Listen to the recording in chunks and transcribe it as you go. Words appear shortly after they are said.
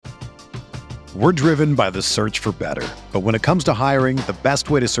We're driven by the search for better. But when it comes to hiring, the best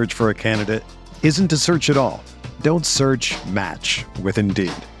way to search for a candidate isn't to search at all. Don't search, match with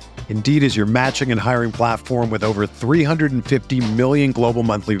Indeed. Indeed is your matching and hiring platform with over 350 million global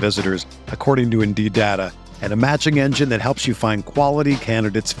monthly visitors, according to Indeed data, and a matching engine that helps you find quality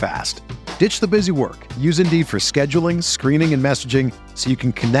candidates fast. Ditch the busy work. Use Indeed for scheduling, screening, and messaging so you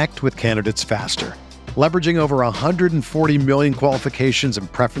can connect with candidates faster. Leveraging over 140 million qualifications and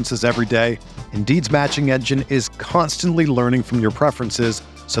preferences every day, Indeed's matching engine is constantly learning from your preferences,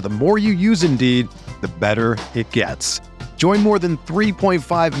 so the more you use Indeed, the better it gets. Join more than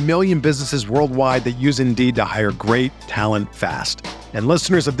 3.5 million businesses worldwide that use Indeed to hire great talent fast. And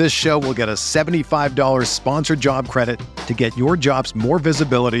listeners of this show will get a $75 sponsored job credit to get your jobs more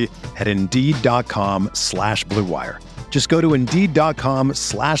visibility at Indeed.com/Blue Wire. Just go to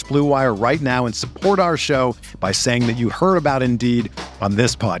Indeed.com/Blue Wire right now and support our show by saying that you heard about Indeed on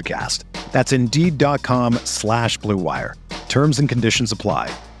this podcast. That's Indeed.com/Blue Wire. Terms and conditions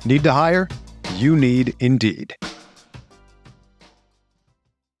apply. Need to hire? You need Indeed.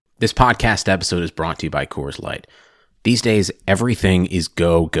 This podcast episode is brought to you by Coors Light. These days, everything is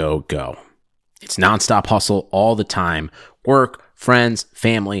go, go, go. It's nonstop hustle all the time. Work, friends,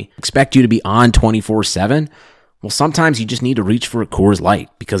 family, expect you to be on 24/7. Well, sometimes you just need to reach for a Coors Light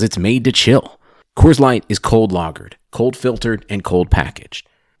because it's made to chill. Coors Light is cold lagered, cold filtered, and cold packaged.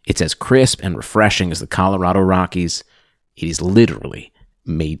 It's as crisp and refreshing as the Colorado Rockies. It is literally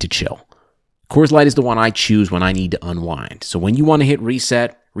made to chill. Coors Light is the one I choose when I need to unwind. So when you want to hit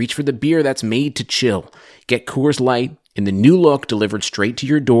reset, reach for the beer that's made to chill. Get Coors Light in the new look delivered straight to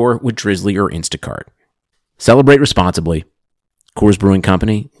your door with Drizzly or Instacart. Celebrate responsibly. Coors Brewing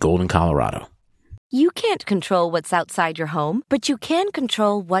Company, Golden, Colorado. You can't control what's outside your home, but you can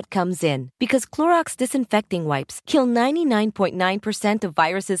control what comes in. Because Clorox disinfecting wipes kill 99.9% of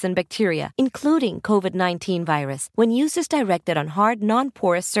viruses and bacteria, including COVID-19 virus, when used as directed on hard,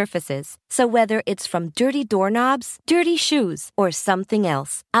 non-porous surfaces. So whether it's from dirty doorknobs, dirty shoes, or something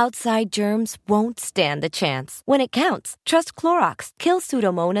else, outside germs won't stand a chance. When it counts, trust Clorox. Kill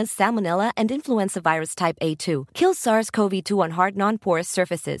Pseudomonas, Salmonella, and influenza virus type A2. Kill SARS-CoV-2 on hard, non-porous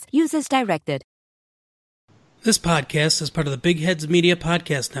surfaces. Use as directed. This podcast is part of the Big Heads Media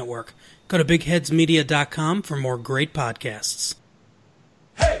Podcast Network. Go to bigheadsmedia.com for more great podcasts.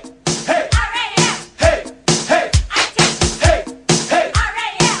 Hey, hey, R-A-M. Hey, hey, I-T. Hey, hey,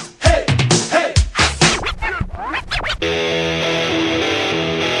 R-A-M. Hey, hey,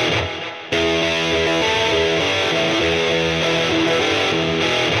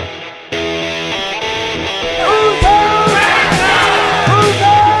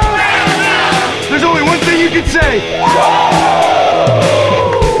 There's only one thing you can say.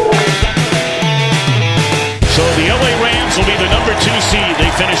 So the LA Rams will be the number 2 seed.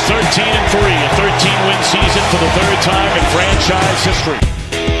 They finished 13-3, a 13-win season for the third time in franchise history.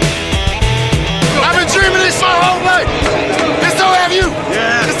 I've been dreaming this my whole life. And so have you.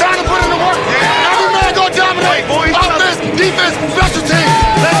 Yeah. It's time to put in the work. Yeah. Every man gonna dominate. Offense, defense, special teams.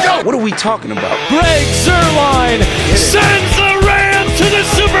 Let's go. What are we talking about? Greg Zuerlein sends the Rams to the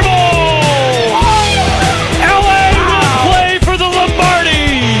Super Bowl. LA will play for the Lombardi.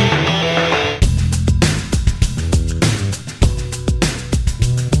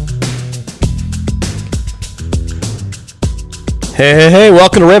 Hey,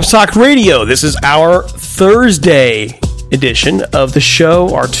 welcome to Rams Talk Radio. This is our Thursday edition of the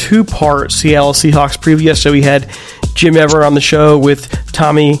show, our two-part Seattle Seahawks preview. Yesterday we had Jim Everett on the show with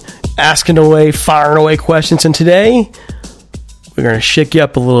Tommy asking away, firing away questions, and today we're going to shake you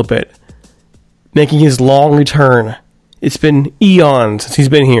up a little bit, making his long return. It's been eons since he's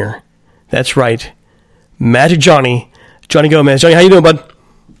been here. That's right. Magic Johnny Gomez. Johnny, how you doing, bud?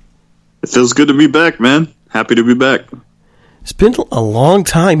 It feels good to be back, man. Happy to be back. It's been a long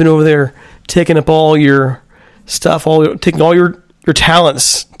time. You've been over there taking up all your stuff, taking all your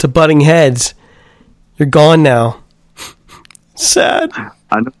talents to butting heads. You're gone now. Sad.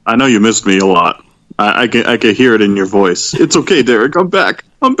 I know you missed me a lot. I can hear it in your voice. It's okay, Derek. I'm back.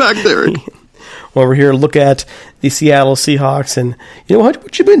 I'm back, Derek. Well, we're here to look at the Seattle Seahawks, and you know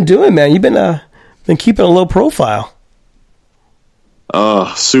what you been doing, man? You've been keeping a low profile.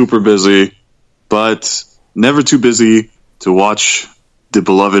 Super busy, but never too busy to watch the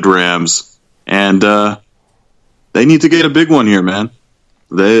beloved Rams, and they need to get a big one here, man.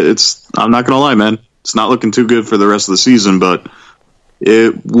 I'm not gonna lie, man. It's not looking too good for the rest of the season, but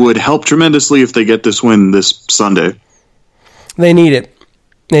it would help tremendously if they get this win this Sunday. They need it.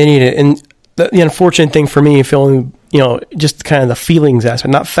 And the unfortunate thing for me, feeling, just kind of the feelings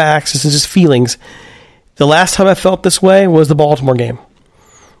aspect, not facts, this is just feelings. The last time I felt this way was the Baltimore game,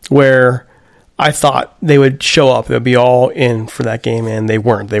 where I thought they would show up. They would be all in for that game, and they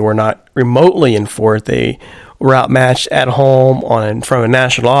weren't. They were not remotely in for it. They were outmatched at home in front of a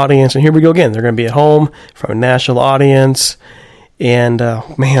national audience. And here we go again. They're going to be at home from a national audience. And,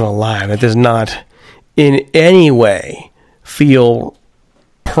 man alive, it does not in any way feel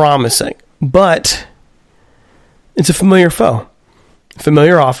promising. But it's a familiar foe.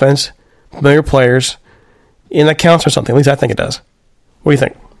 Familiar offense, familiar players, and that counts for something. At least I think it does. What do you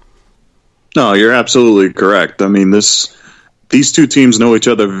think? No, you're absolutely correct. I mean, these two teams know each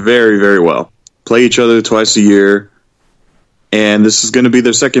other very, very well. Play each other twice a year, and this is going to be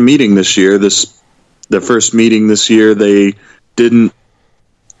their second meeting this year. Their first meeting this year, they didn't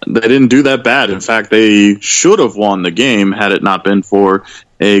do that bad. In fact, they should have won the game had it not been for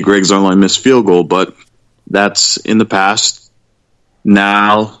a Greg Zuerlein missed field goal, but that's in the past.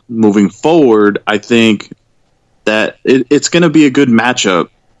 Now, moving forward, I think that it's going to be a good matchup.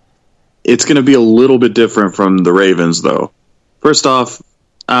 It's going to be a little bit different from the Ravens, though. First off,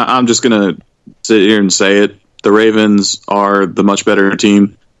 I'm just going to sit here and say it. The Ravens are the much better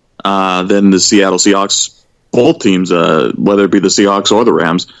team than the Seattle Seahawks. Both teams, whether it be the Seahawks or the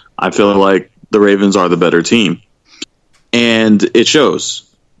Rams, I feel like the Ravens are the better team. And it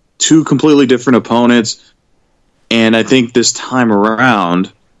shows. Two completely different opponents. And I think this time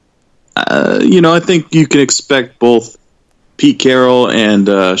around, I think you can expect both Pete Carroll and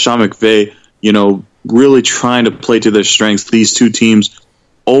Sean McVay, really trying to play to their strengths. These two teams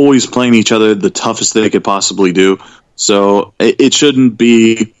always playing each other the toughest they could possibly do. So it shouldn't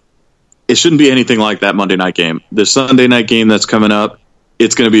be anything like that Monday night game. The Sunday night game that's coming up,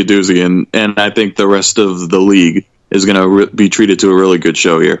 it's going to be a doozy, and I think the rest of the league is going to be treated to a really good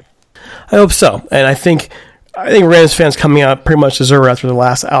show here. I hope so, and I think Rams fans coming out pretty much deserve after the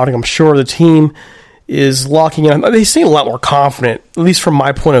last outing. I'm sure the team is locking in. They seem a lot more confident, at least from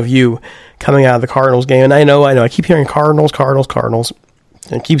my point of view, coming out of the Cardinals game. And I know. I keep hearing Cardinals,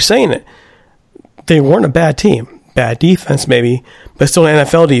 and I keep saying it. They weren't a bad team. Bad defense, maybe, but still an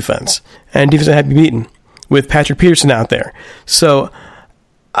NFL defense. And defense that had to be beaten with Patrick Peterson out there. So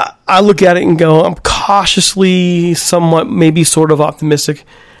I look at it and go, I'm cautiously, somewhat, maybe sort of optimistic.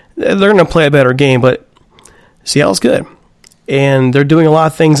 They're going to play a better game, but Seattle's good. And they're doing a lot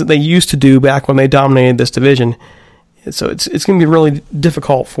of things that they used to do back when they dominated this division. And so it's going to be really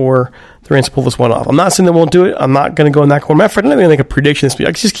difficult for the Rams to pull this one off. I'm not saying they won't do it. I'm not going to go in that corner. I'm not going to make a prediction this week.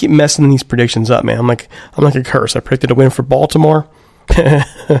 I just keep messing these predictions up, man. I'm like a curse. I predicted a win for Baltimore.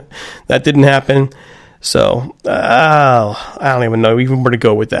 That didn't happen. So I don't even know even where to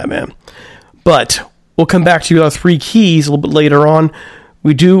go with that, man. But we'll come back to our three keys a little bit later on.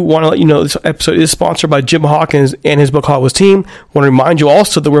 We do want to let you know this episode is sponsored by Jim Hawkins and his book Hollywood's Team. I want to remind you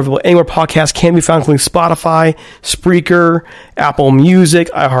also that Wherever Anywhere podcast can be found, including Spotify, Spreaker, Apple Music,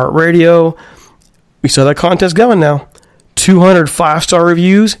 iHeartRadio. We saw that contest going now. 200 5-star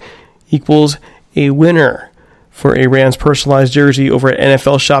reviews equals a winner for a Rams personalized jersey over at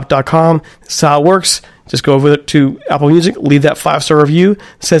NFLshop.com. That's how it works. Just go over to Apple Music, leave that 5-star review,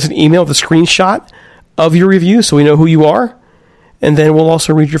 send us an email with a screenshot of your review so we know who you are. And then we'll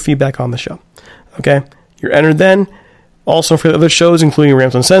also read your feedback on the show. Okay? You're entered then. Also for the other shows, including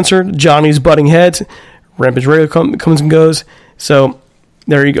Rams Uncensored, Johnny's Butting Heads, Rampage Radio comes and goes. So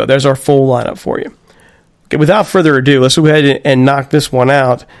there you go. There's our full lineup for you. Okay, without further ado, let's go ahead and knock this one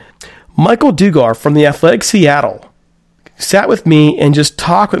out. Michael Dugar from The Athletic Seattle sat with me and just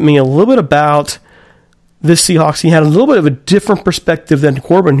talked with me a little bit about this Seahawks. He had a little bit of a different perspective than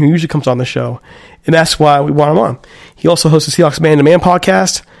Corbin, who usually comes on the show. And that's why we want him on. He also hosts the Seahawks Man to Man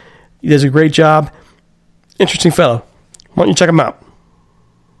podcast. He does a great job. Interesting fellow. Why don't you check him out?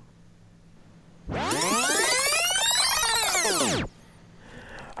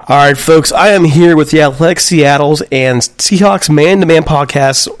 All right, folks. I am here with the Athletic Seattle's and Seahawks Man to Man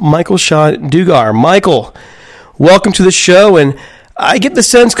podcast, Michael Sean Dugar. Michael, welcome to the show. And I get the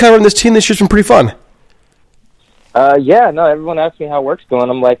sense covering this team this year's been pretty fun. Everyone asks me how work's going.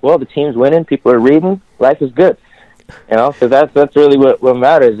 I'm like, well, the team's winning, people are reading, life is good. So that's really what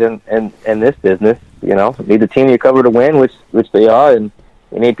matters in this business. You need the team you cover to win, which they are, and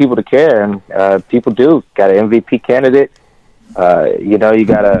you need people to care, and people do. Got an MVP candidate. You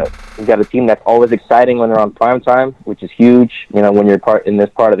got a team that's always exciting when they're on prime time, which is huge. When you're in this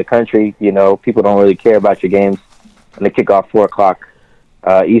part of the country, people don't really care about your games when they kick off 4:00.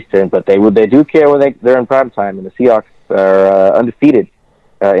 Eastern, but they do care when they're in prime time, and the Seahawks are undefeated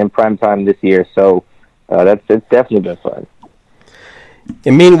in prime time this year. So it's definitely been fun.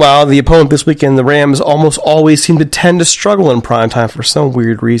 And meanwhile, the opponent this weekend, the Rams, almost always seem to tend to struggle in prime time for some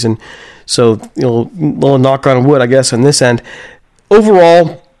weird reason. So little knock on wood, I guess, on this end.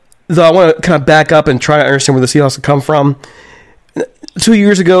 Overall, though I want to kind of back up and try to understand where the Seahawks have come from. 2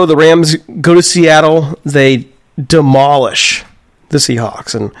 years ago, the Rams go to Seattle. They demolish the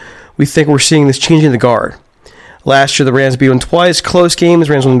Seahawks, and we think we're seeing this changing the guard. Last year, the Rams beat them twice, close games.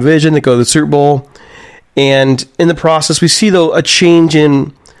 Rams won the division. They go to the Super Bowl. And in the process, we see, though, a change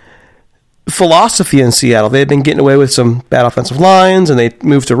in philosophy in Seattle. They've been getting away with some bad offensive lines, and they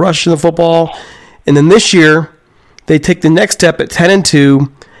moved to rushing the football. And then this year, they take the next step at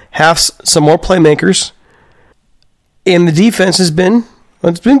 10-2, have some more playmakers, and the defense has been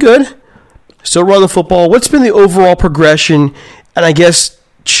good. Still run the football. What's been the overall progression and, I guess,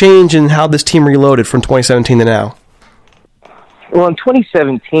 change in how this team reloaded from 2017 to now? Well, in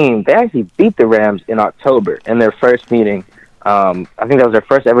 2017, they actually beat the Rams in October in their first meeting. I think that was their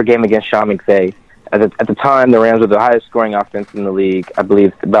first ever game against Sean McVay. At the time, the Rams were the highest scoring offense in the league. I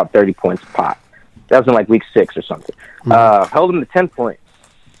believe about 30 points a pop. That was in like week 6 or something. Held them to 10 points.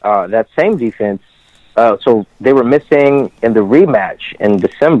 That same defense, so they were missing in the rematch in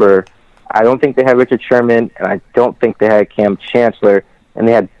December. I don't think they had Richard Sherman, and I don't think they had Cam Chancellor, and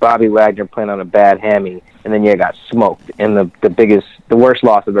they had Bobby Wagner playing on a bad hammy, and then got smoked in the worst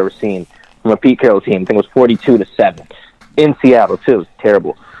loss I've ever seen from a Pete Carroll team. I think it was 42-7 in Seattle too.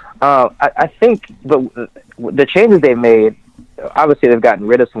 Terrible. I think the changes they've made. Obviously, they've gotten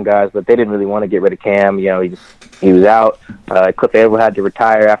rid of some guys, but they didn't really want to get rid of Cam. He was out. Cliff Averill had to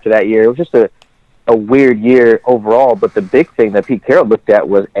retire after that year. It was just a weird year overall. But the big thing that Pete Carroll looked at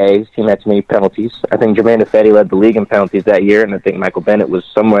was, his team had too many penalties. I think Jermaine Ifedi led the league in penalties that year, and I think Michael Bennett was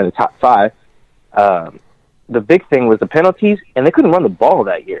somewhere in the top 5. The big thing was the penalties, and they couldn't run the ball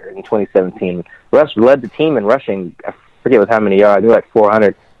that year in 2017. Russ led the team in rushing. I forget with how many yards. They were like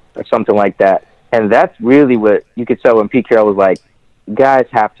 400 or something like that. And that's really what you could tell when Pete Carroll was like, guys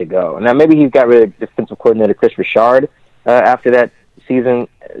have to go. Now, maybe he got rid of defensive coordinator Chris Richard after that season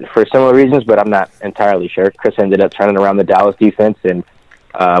for similar reasons, but I'm not entirely sure. Chris ended up turning around the Dallas defense and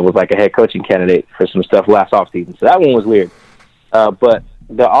was like a head coaching candidate for some stuff last offseason. So that one was weird. But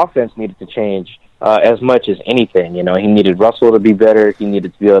the offense needed to change as much as anything. He needed Russell to be better. He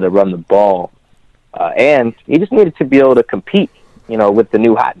needed to be able to run the ball. And he just needed to be able to compete, with the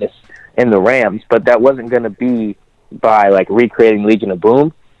new hotness in the Rams, but that wasn't going to be by recreating Legion of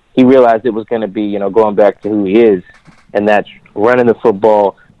Boom. He realized it was going to be, going back to who he is, and that's running the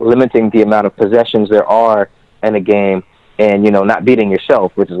football, limiting the amount of possessions there are in a game, and, not beating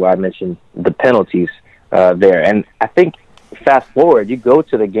yourself, which is why I mentioned the penalties there. And I think fast forward, you go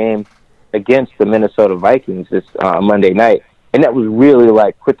to the game against the Minnesota Vikings this Monday night, and that was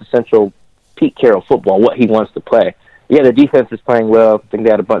really quintessential Pete Carroll football, what he wants to play. Yeah, the defense is playing well. I think they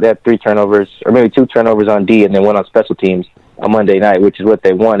had 3 turnovers, or maybe 2 turnovers on D, and then 1 on special teams on Monday night, which is what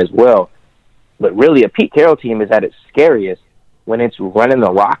they won as well. But really, a Pete Carroll team is at its scariest when it's running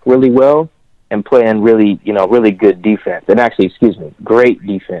the rock really well and playing really good defense. And actually, great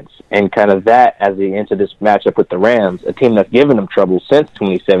defense. And kind of that as they enter this matchup with the Rams, a team that's given them trouble since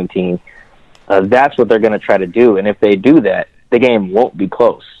 2017. That's what they're going to try to do. And if they do that, the game won't be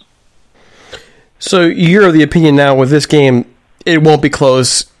close. So you're of the opinion now with this game, it won't be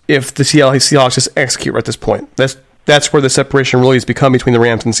close if the Seahawks just execute right at this point. That's where the separation really has become between the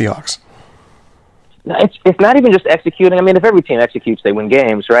Rams and Seahawks. No, it's not even just executing. I mean, if every team executes, they win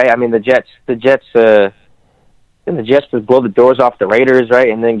games, right? I mean, the Jets just blow the doors off the Raiders, right,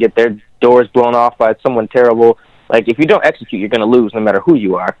 and then get their doors blown off by someone terrible. If you don't execute, you're going to lose no matter who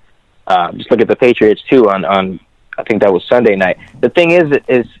you are. Just look at the Patriots too on I think that was Sunday night. The thing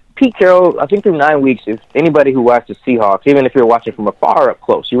is Pete Carroll, I think through 9 weeks, if anybody who watches Seahawks, even if you're watching from afar up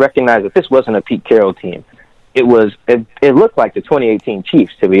close, you recognize that this wasn't a Pete Carroll team. It looked like the 2018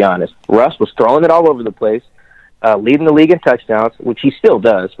 Chiefs, to be honest. Russ was throwing it all over the place, leading the league in touchdowns, which he still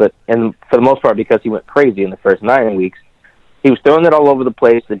does, but for the most part because he went crazy in the first 9 weeks. He was throwing it all over the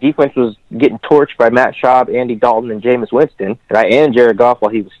place. The defense was getting torched by Matt Schaub, Andy Dalton, and Jameis Winston, right, and Jared Goff while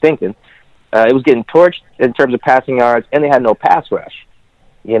he was stinking. It was getting torched in terms of passing yards, and they had no pass rush.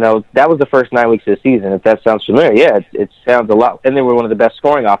 That was the first 9 weeks of the season. If that sounds familiar, yeah, it sounds a lot. And they were one of the best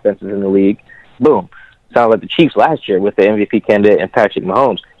scoring offenses in the league. Boom. Sounded like the Chiefs last year with the MVP candidate and Patrick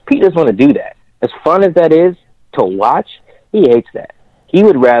Mahomes. Pete doesn't want to do that. As fun as that is to watch, he hates that. He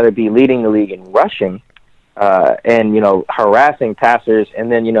would rather be leading the league in rushing and, harassing passers,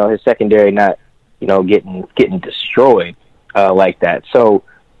 and then, his secondary not, getting destroyed like that. So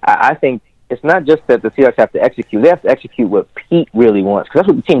I think it's not just that the Seahawks have to execute. They have to execute what Pete really wants, because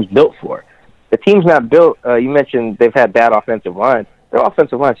that's what the team's built for. The team's not built, you mentioned they've had bad offensive lines. Their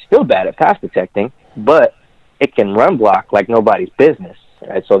offensive line's still bad at pass protecting, but it can run block like nobody's business.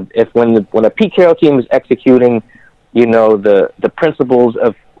 Right? So when a Pete Carroll team is executing, the principles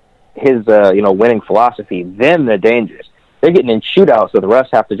of winning philosophy, then they're dangerous. They're getting in shootouts, so the refs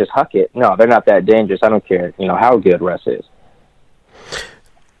have to just huck it. No, they're not that dangerous. I don't care, how good Russ is.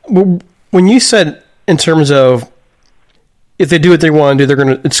 When you said in terms of if they do what they want to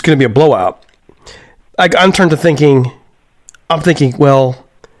do, it's going to be a blowout. I'm thinking, well,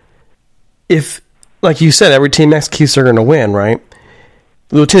 if, like you said, every team executes, they're going to win, right?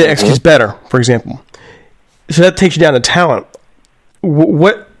 The team that executes better, for example. So that takes you down to talent.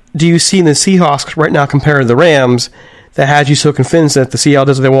 What do you see in the Seahawks right now compared to the Rams that has you so convinced that the Seahawks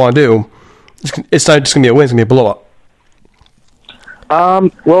does what they want to do? It's not just going to be a win, it's going to be a blow-up.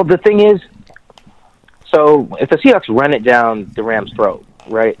 Well, the thing is, so if the Seahawks run it down the Rams' throat,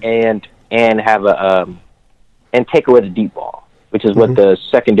 right, and have and take away the deep ball, which is what the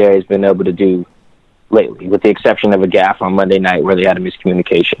secondary has been able to do lately, with the exception of a gaffe on Monday night where they had a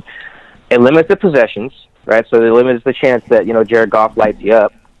miscommunication. It limits the possessions, right? So it limits the chance that, Jared Goff lights you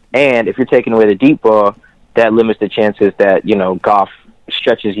up. And if you're taking away the deep ball, that limits the chances that, Goff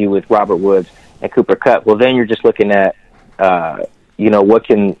stretches you with Robert Woods and Cooper Kupp. Well, then you're just looking at, what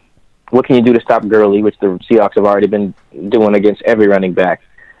can you do to stop Gurley, which the Seahawks have already been doing against every running back.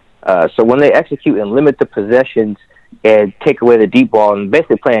 So when they execute and limit the possessions and take away the deep ball and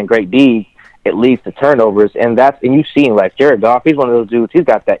basically playing great D, it leads to turnovers. And you've seen, like, Jared Goff, he's one of those dudes, he's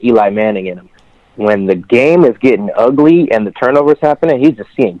got that Eli Manning in him. When the game is getting ugly and the turnovers happening, he's just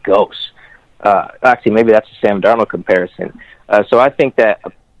seeing ghosts. Actually, maybe that's a Sam Darnold comparison. So I think that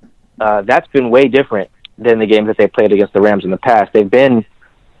that's been way different than the games that they played against the Rams in the past.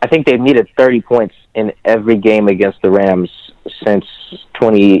 I think they've needed 30 points in every game against the Rams since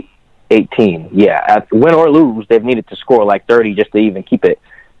 2018. Yeah, win or lose, they've needed to score like 30 just to even keep it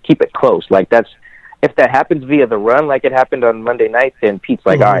close. Like, if that happens via the run, like it happened on Monday night, then Pete's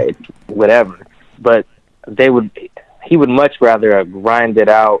like, all right, whatever. But he would much rather a grinded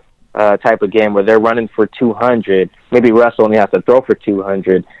out type of game where they're running for 200. Maybe Russ only has to throw for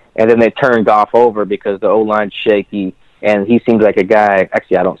 200, and then they turn Goff over because the O-line's shaky, and he seems like a guy.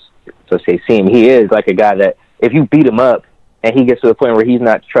 Actually, I don't say seem. He is like a guy that if you beat him up and he gets to the point where he's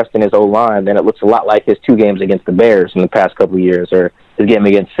not trusting his O-line, then it looks a lot like his 2 games against the Bears in the past couple of years, or his game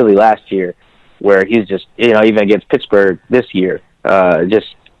against Philly last year, where he's just, even against Pittsburgh this year,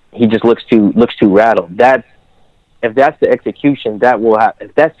 he just looks too rattled. If that's the execution,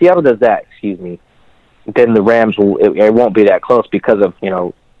 if Seattle does that, then the Rams it won't be that close because of,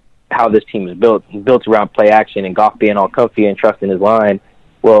 how this team is built around play action and Goff being all comfy and trusting his line.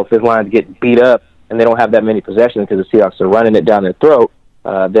 Well, if his lines get beat up and they don't have that many possessions because the Seahawks are running it down their throat,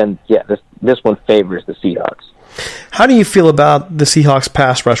 then this one favors the Seahawks. How do you feel about the Seahawks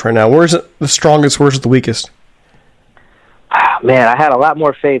pass rush right now? Where is it the strongest? Where is it the weakest? Man, I had a lot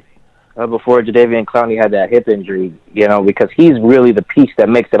more faith before Jadeveon Clowney had that hip injury, because he's really the piece that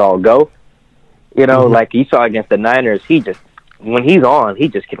makes it all go. Like you saw against the Niners, when he's on, he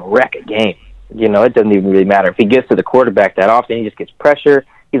just can wreck a game. It doesn't even really matter. If he gets to the quarterback that often, he just gets pressure.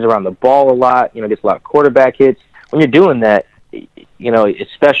 He's around the ball a lot, gets a lot of quarterback hits. When you're doing that,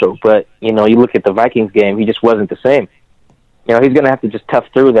 it's special. But, you look at the Vikings game, he just wasn't the same. He's going to have to just tough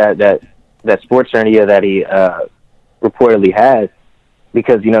through that sports hernia that he reportedly has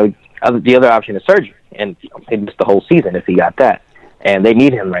because, the other option is surgery. And he'd miss the whole season if he got that. And they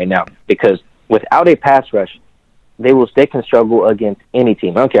need him right now because without a pass rush, they can struggle against any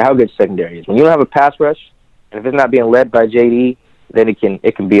team. I don't care how good secondary is. When you don't have a pass rush, and if it's not being led by JD, then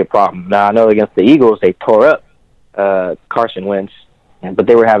it can be a problem. Now, I know against the Eagles, they tore up Carson Wentz, but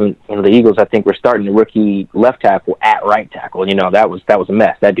they were having, the Eagles, I think, were starting the rookie left tackle at right tackle. That was a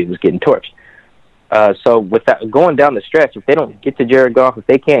mess. That dude was getting torched. So with that, going down the stretch, if they don't get to Jared Goff, if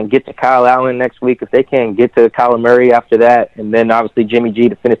they can't get to Kyle Allen next week, if they can't get to Kyler Murray after that, and then obviously Jimmy G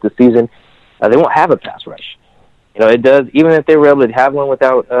to finish the season, they won't have a pass rush. It does. Even if they were able to have one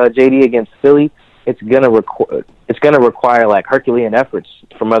without JD against Philly, it's gonna require like Herculean efforts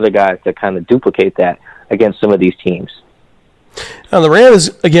from other guys to kind of duplicate that against some of these teams. Now the Rams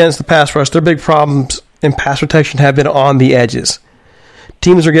against the pass rush, their big problems in pass protection have been on the edges.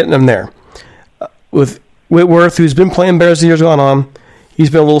 Teams are getting them there. With Whitworth, who's been playing better as the years gone on, he's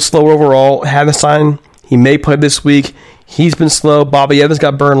been a little slower overall. Havenstein, he may play this week. He's been slow. Bobby Evans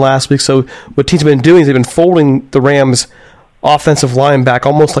got burned last week. So what teams have been doing is they've been folding the Rams' offensive line back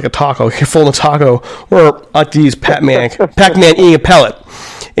almost like a taco. You're folding a taco, or I like to use Pac-Man eating a pellet.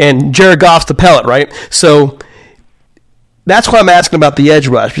 And Jared Goff's the pellet, right? So that's why I'm asking about the edge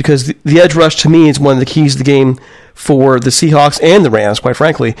rush, because the edge rush to me is one of the keys to the game for the Seahawks and the Rams, quite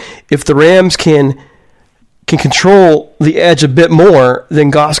frankly. If the Rams can control the edge a bit more, then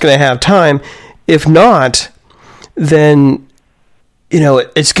Goff's going to have time. If not, then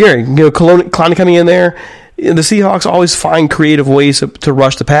it's scary. Clowney coming in there. The Seahawks always find creative ways to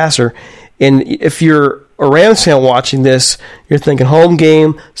rush the passer. And if you're a Rams fan watching this, you're thinking home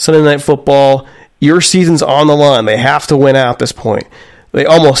game, Sunday Night Football, your season's on the line. They have to win out at this point. They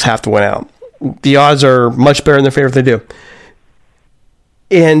almost have to win out. The odds are much better in their favor if they do.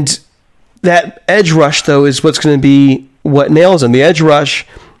 And that edge rush, though, is what's going to be what nails them. The edge rush,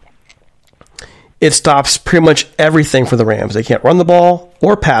 it stops pretty much everything for the Rams. They can't run the ball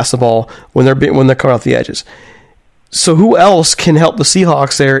or pass the ball when they're coming off the edges. So who else can help the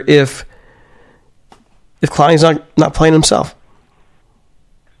Seahawks there if Clowney's not playing himself?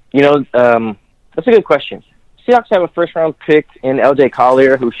 That's a good question. Seahawks have a first-round pick in L.J.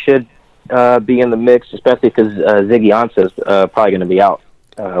 Collier, who should be in the mix, especially because Ziggy Ansah's probably going to be out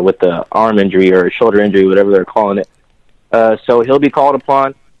with the arm injury or shoulder injury, whatever they're calling it. So he'll be called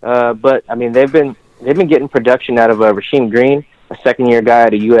upon. But I mean, they've been getting production out of Rasheem Green, a second-year guy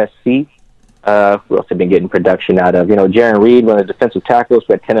at USC. Who else have been getting production out of? Jaron Reed, one of the defensive tackles,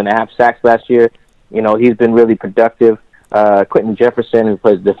 who had 10.5 sacks last year. He's been really productive. Quentin Jefferson, who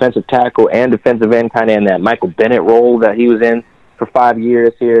plays defensive tackle and defensive end, kind of in that Michael Bennett role that he was in for 5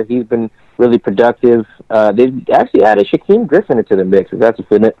 years here. He's been really productive. They've actually added Shaquem Griffin into the mix. If that's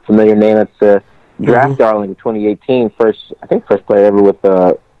a familiar name, that's draft darling 2018, first player ever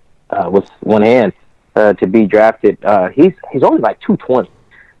with one hand to be drafted. He's only like 220,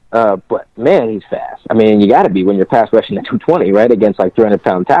 but man, he's fast. I mean, you got to be when you're pass rushing at 220, right, against like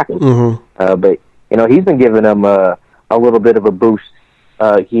 300-pound tackles. But he's been giving them a little bit of a boost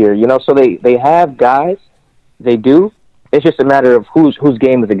here. So they have guys. They do. It's just a matter of whose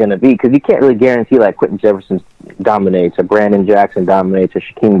game is it going to be, because you can't really guarantee like Quentin Jefferson dominates, or Brandon Jackson dominates, or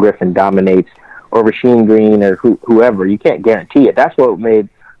Shaquem Griffin dominates, or Rasheem Green, or whoever. You can't guarantee it. That's what made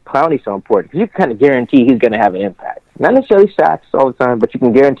Clowney so important, because you can kind of guarantee he's going to have an impact. Not necessarily sacks all the time, but you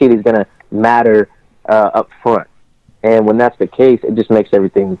can guarantee that he's going to matter up front. And when that's the case, it just makes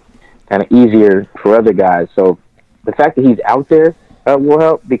everything kind of easier for other guys. So the fact that he's out there will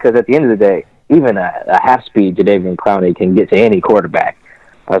help, because at the end of the day, even a half-speed Jadeveon Clowney can get to any quarterback.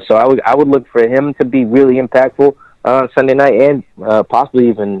 So I would look for him to be really impactful on Sunday night, and possibly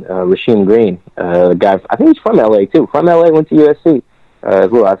even Rasheem Green, the guy. I think he's from LA too. From LA, went to USC as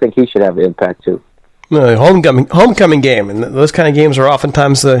well. I think he should have an impact too. Homecoming game, and those kind of games are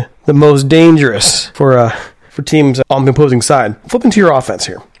oftentimes the most dangerous for teams on the opposing side. Flipping to your offense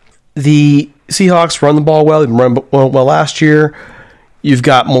here, the Seahawks run the ball well. They've run well last year. You've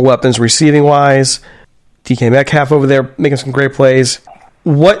got more weapons receiving-wise. DK Metcalf over there making some great plays.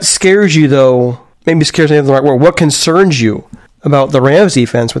 What scares you, though? Maybe scares me isn't the right word. What concerns you about the Rams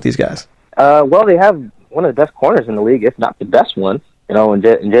defense with these guys? Well, they have one of the best corners in the league, if not the best one. And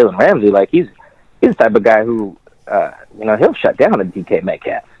Jalen Ramsey, like he's the type of guy who, he'll shut down a DK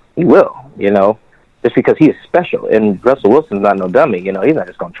Metcalf. He will, just because he is special. And Russell Wilson's not no dummy. He's not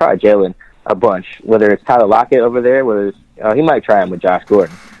just going to try Jalen a bunch, whether it's Tyler Lockett over there, whether it's, he might try him with Josh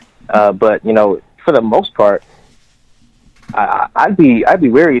Gordon. But, for the most part, I'd be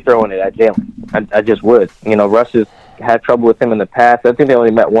wary throwing it at Jalen. I just would. Russ has had trouble with him in the past. I think they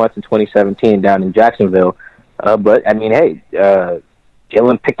only met once in 2017 down in Jacksonville. But, I mean, hey,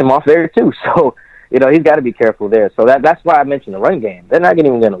 Jalen picked him off there too. So, he's got to be careful there. So that's why I mentioned the run game. They're not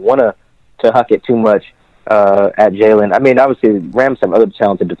even going to want to huck it too much at Jalen. I mean, obviously, Rams have other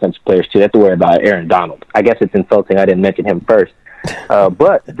talented defensive players too. They have to worry about Aaron Donald. I guess it's insulting I didn't mention him first.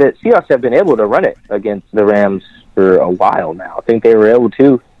 But the Seahawks have been able to run it against the Rams for a while now. I think they were able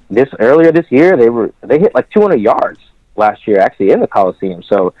to earlier this year. They hit like 200 yards last year, actually, in the Coliseum.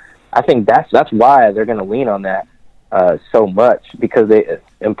 So I think that's why they're going to lean on that so much,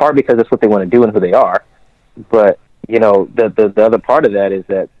 in part because that's what they want to do and who they are. But the other part of that is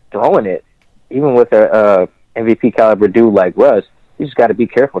that throwing it, even with a MVP caliber dude like Russ, you just got to be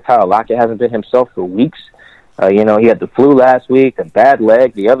careful. Tyler Lockett hasn't been himself for weeks. He had the flu last week, a bad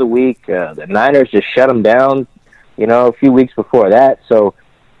leg the other week. The Niners just shut him down, a few weeks before that. So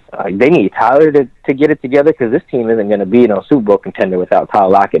they need Tyler to get it together, because this team isn't going to be Super Bowl contender without Tyler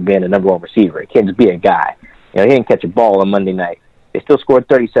Lockett being the number one receiver. He can't just be a guy. He didn't catch a ball on Monday night. They still scored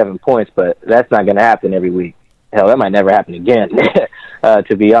 37 points, but that's not going to happen every week. Hell, that might never happen again,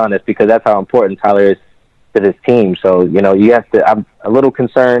 to be honest, because that's how important Tyler is to this team. So, you have to – I'm a little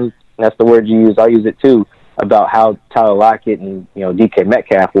concerned, that's the word you use, I'll use it too, about how Tyler Lockett and, DK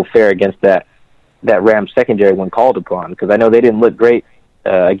Metcalf will fare against that Rams secondary when called upon, because I know they didn't look great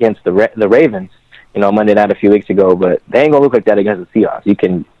against the Ravens, Monday night a few weeks ago, but they ain't going to look like that against the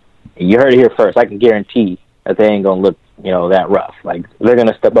Seahawks. You heard it here first. I can guarantee that they ain't going to look, that rough. Like, they're going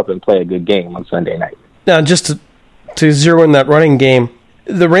to step up and play a good game on Sunday night. Now, just to to zero in that running game.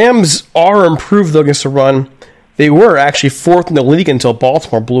 The Rams are improved, though, against the run. They were actually fourth in the league until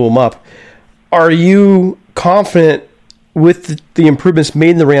Baltimore blew them up. Are you confident with the improvements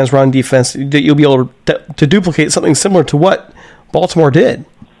made in the Rams' run defense that you'll be able to duplicate something similar to what Baltimore did?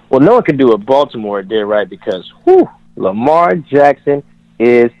 Well, no one can do what Baltimore did, right? Because, Lamar Jackson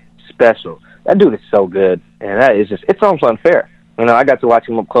is special. That dude is so good, and that is it's almost unfair. I got to watch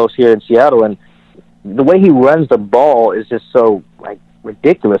him up close here in Seattle, and the way he runs the ball is just so,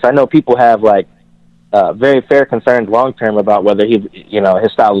 ridiculous. I know people have, very fair concerns long-term about whether his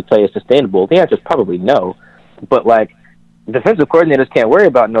style of play is sustainable. The answer is probably no. But, defensive coordinators can't worry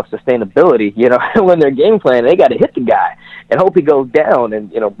about no sustainability. When they're game planning, they got to hit the guy and hope he goes down.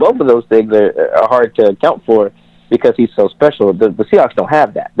 And, both of those things are hard to account for because he's so special. The Seahawks don't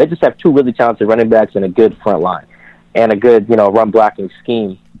have that. They just have two really talented running backs and a good front line and a good, run blocking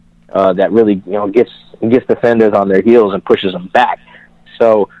scheme that really, gets defenders on their heels and pushes them back.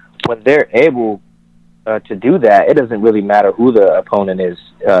 So when they're able to do that, it doesn't really matter who the opponent is.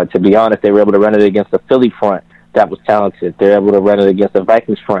 To be honest, they were able to run it against the Philly front that was talented. They're able to run it against the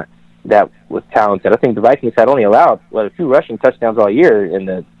Vikings front that was talented. I think the Vikings had only allowed a few rushing touchdowns all year, and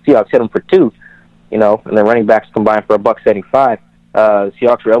the Seahawks hit them for 2. And the running backs combined for $175. The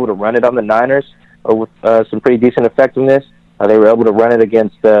Seahawks were able to run it on the Niners with some pretty decent effectiveness. They were able to run it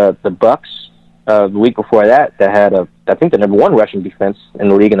against the Bucs the week before that had I think the number 1 rushing defense in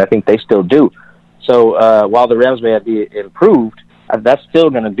the league, and I think they still do. So while the Rams may have improved, that's still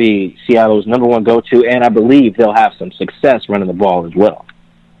going to be Seattle's number 1 go-to, and I believe they'll have some success running the ball as well.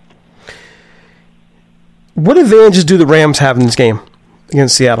 What advantages do the Rams have in this game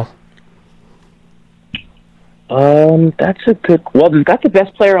against Seattle? That's a good. Well, they've got the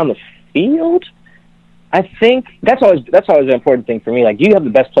best player on the field. I think that's always an important thing for me. Do you have the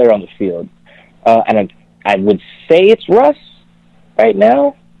best player on the field? And I would say it's Russ right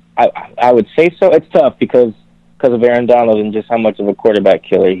now. I would say so. It's tough because of Aaron Donald and just how much of a quarterback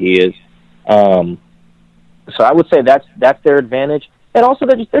killer he is. So I would say that's their advantage, and also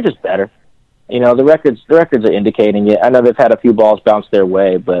they're just better. The records are indicating it. I know they've had a few balls bounce their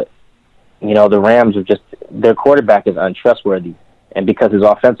way, but the Rams are their quarterback is untrustworthy, and because his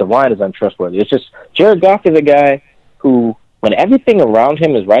offensive line is untrustworthy, it's just Jared Goff is a guy who, when everything around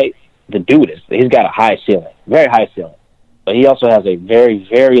him is right, he's got a high ceiling, very high ceiling, but he also has a very,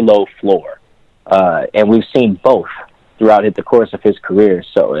 very low floor. And we've seen both throughout the course of his career.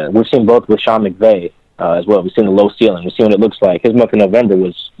 So we've seen both with Sean McVay as well. We've seen the low ceiling. We've seen what it looks like. His month of November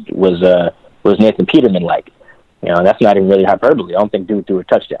was Nathan Peterman-like. That's not even really hyperbole. I don't think dude threw a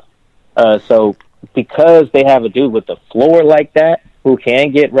touchdown. So because they have a dude with a floor like that who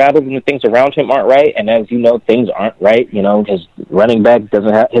can get rattled when the things around him aren't right, and as you know, things aren't right. His running back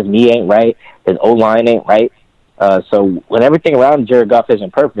his knee ain't right, his O-line ain't right. So when everything around Jared Goff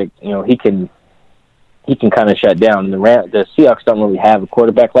isn't perfect, he can kind of shut down. And the Seahawks don't really have a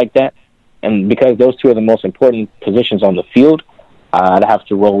quarterback like that. And because those two are the most important positions on the field, I'd have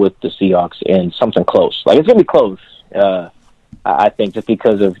to roll with the Seahawks in something close. It's going to be close, I think, just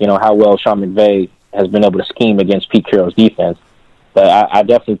because of, how well Sean McVay has been able to scheme against Pete Carroll's defense. But I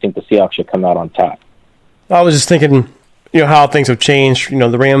definitely think the Seahawks should come out on top. I was just thinking, how things have changed.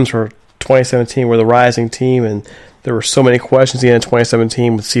 The Rams were 2017 were the rising team, and there were so many questions at the end of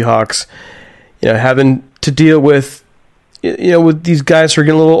 2017 with Seahawks, having to deal with, with these guys who are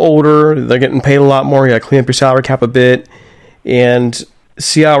getting a little older, they're getting paid a lot more. You got to clean up your salary cap a bit, and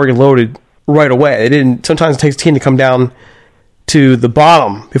Seattle reloaded right away. Sometimes it takes a team to come down to the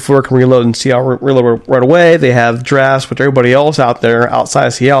bottom before it can reload, and Seattle reload right away. They have drafts, which everybody else out there outside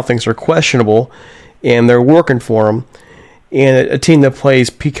of Seattle thinks are questionable, and they're working for them. And a team that plays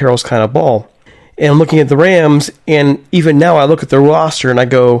Pete Carroll's kind of ball. And I'm looking at the Rams, and even now I look at their roster and I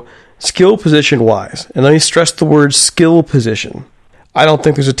go, skill position wise, and let me stress the word skill position. I don't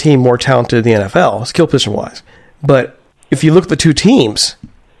think there's a team more talented in the NFL, skill position wise. But if you look at the two teams,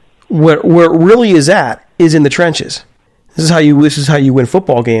 where it really is at is in the trenches. This is how you win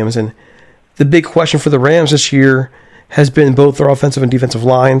football games. And the big question for the Rams this year has been both their offensive and defensive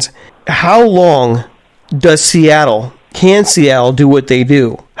lines. How long can Seattle do what they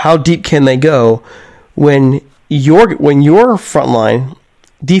do? How deep can they go when your front line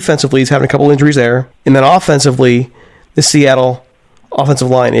defensively is having a couple injuries there, and then offensively the Seattle offensive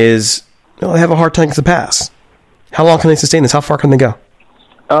line is they have a hard time against the pass? How long can they sustain this? How far can they go?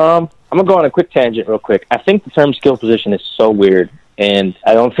 I'm gonna go on a quick tangent real quick. I think the term skill position is so weird, and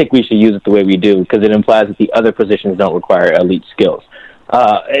I don't think we should use it the way we do because it implies that the other positions don't require elite skills.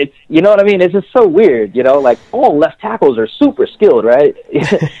 It's, you know what I mean? It's just so weird, you know, like all left tackles are super skilled, right?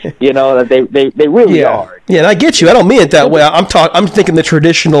 You know, they really are. Yeah, and I get you. I don't mean it that way. I'm thinking the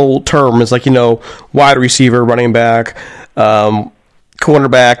traditional term is like, you know, wide receiver, running back,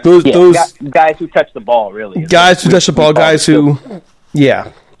 cornerback, those guys who touch the ball, really. Guys who touch the ball, guys who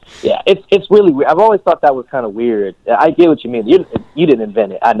Yeah, it's really weird. I've always thought that was kind of weird. I get what you mean. You didn't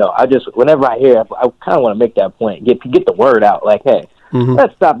invent it. I know. I just, whenever I hear it, I kind of want to make that point. Get the word out. Like, hey,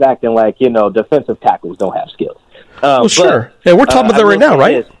 let's stop acting like, you know, defensive tackles don't have skills. Well, sure. Yeah, we're talking about that right now,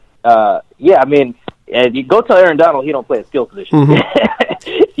 right? Yeah, I mean, you go tell Aaron Donald he don't play a skill position.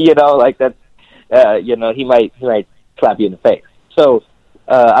 You know, like that's, you know, he might slap you in the face. So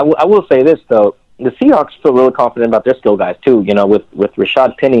I will say this though. The Seahawks feel really confident about their skill guys too. You know, with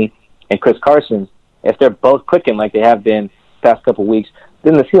Rashad Penny and Chris Carson, if they're both clicking like they have been the past couple weeks,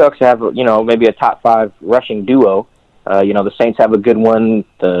 then the Seahawks have, you know, maybe a top 5 rushing duo. You know, the Saints have a good one.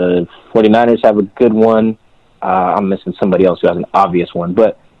 The 49ers have a good one. I'm missing somebody else who has an obvious one.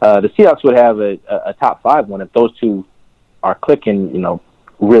 But the Seahawks would have a top 5 one if those two are clicking, you know,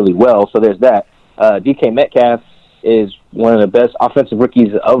 really well. So there's that. DK Metcalf is one of the best offensive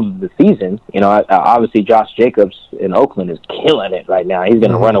rookies of the season. You know, obviously Josh Jacobs in Oakland is killing it right now. He's going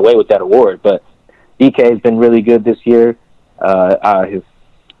to run away with that award. But DK has been really good this year.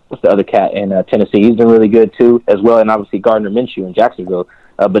 What's the other cat in Tennessee? He's been really good too, as well. And obviously Gardner Minshew in Jacksonville.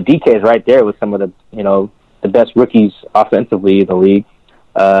 But DK is right there with some of the, you know, the best rookies offensively in the league.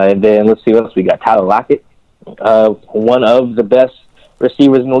 And then let's see what else we got. Tyler Lockett, one of the best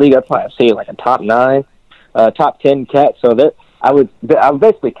receivers in the league. I'd probably say like a top 9. Top 10 cat. So that I'm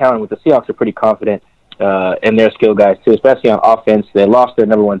basically counting with the Seahawks are pretty confident in their skill guys too, especially on offense. They lost their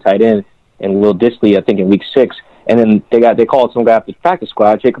number 1 tight end in Will Dissly, I think, in week 6, and then they called some guy up to the practice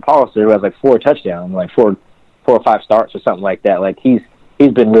squad, Jacob Hollister, who has like 4 touchdowns, like 4 or 5 starts or something like that. Like he's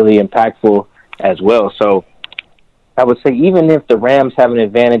been really impactful as well. So I would say even if the Rams have an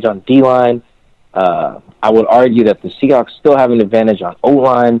advantage on D-line, I would argue that the Seahawks still have an advantage on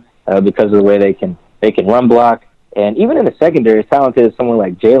O-line because of the way they can run block. And even in the secondary, as talented as someone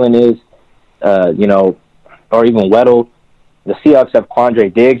like Jalen is, you know, or even Weddle, the Seahawks have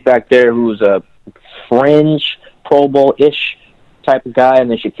Quandre Diggs back there, who's a fringe Pro Bowl-ish type of guy, and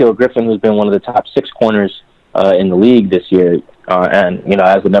then Shaquille Griffin, who's been one of the top 6 corners in the league this year, and, you know,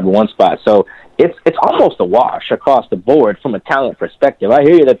 as the number 1 spot. So it's almost a wash across the board from a talent perspective. I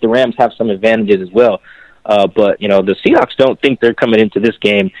hear you that the Rams have some advantages as well. But, you know, the Seahawks don't think they're coming into this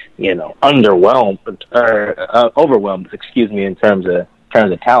game, you know, overwhelmed, in terms of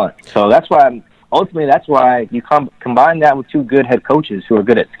talent. So that's why, that's why you combine that with 2 good head coaches who are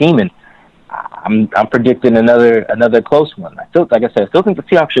good at scheming. I'm predicting another close one. I still think the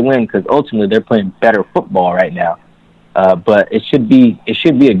Seahawks should win because ultimately they're playing better football right now. But it should be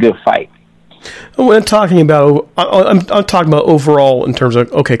a good fight. When I'm talking about, I'm talking about overall in terms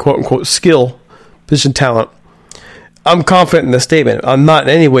of, okay, quote unquote skill, position talent. I'm confident in this statement. I'm not in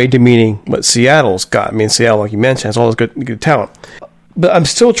any way demeaning what Seattle's got. I mean, Seattle, like you mentioned, has all this good talent. But I'm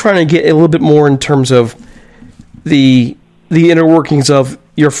still trying to get a little bit more in terms of the inner workings of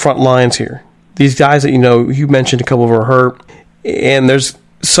your front lines here. These guys that, you know, you mentioned a couple of are hurt, and there's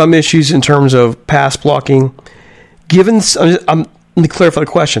some issues in terms of pass blocking. Let me clarify the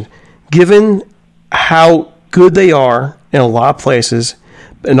question. Given how good they are in a lot of places,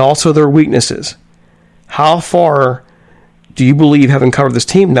 and also their weaknesses, how far do you believe, having covered this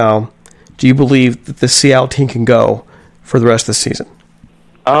team now, do you believe that the Seattle team can go for the rest of the season?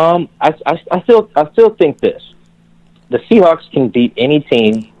 I still think this. The Seahawks can beat any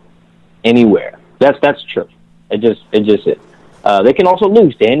team anywhere. That's true. It just is. They can also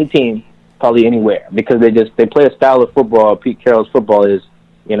lose to any team probably anywhere because they play a style of football. Pete Carroll's football is,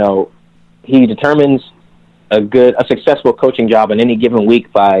 you know, he determines a successful coaching job in any given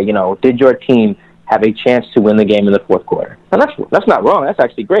week by, you know, did your team have a chance to win the game in the fourth quarter? And that's not wrong. That's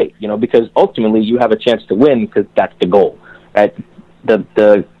actually great, you know, because ultimately you have a chance to win because that's the goal. Right?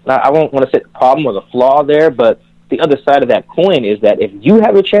 I won't want to say the problem or the flaw there, but the other side of that coin is that if you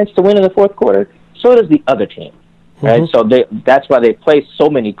have a chance to win in the fourth quarter, so does the other team, right? So that's why they play so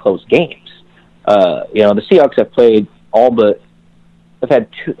many close games. You know, the Seahawks have played they've had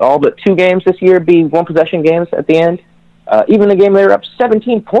all but 2 games this year be 1-possession games at the end. Even the game they were up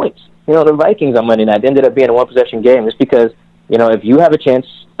 17 points. You know, the Vikings on Monday night ended up being a 1-possession game just because, you know, if you have a chance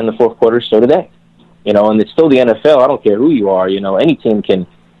in the fourth quarter, so do they. You know, and it's still the NFL. I don't care who you are. You know, any team can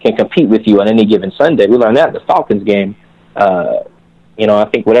compete with you on any given Sunday. We learned that in the Falcons game. You know, I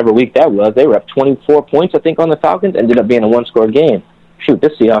think whatever week that was, they were up 24 points, I think, on the Falcons. Ended up being a 1-score game. Shoot,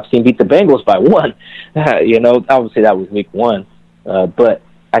 this Seahawks team beat the Bengals by 1. You know, obviously that was week 1. But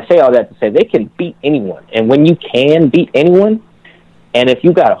I say all that to say they can beat anyone. And when you can beat anyone, and if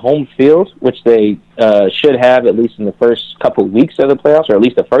you got a home field, which they should have at least in the first couple of weeks of the playoffs, or at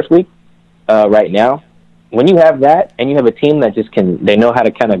least the first week right now, when you have that and you have a team that just they know how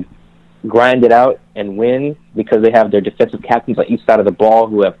to kind of grind it out and win because they have their defensive captains on each side of the ball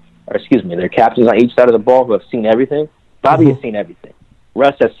their captains on each side of the ball who have seen everything. Bobby has seen everything.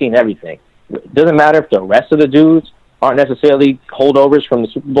 Russ has seen everything. It doesn't matter if the rest of the dudes aren't necessarily holdovers from the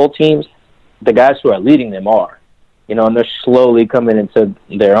Super Bowl teams. The guys who are leading them are, and they're slowly coming into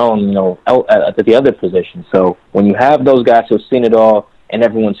their own, at the other position. So when you have those guys who have seen it all and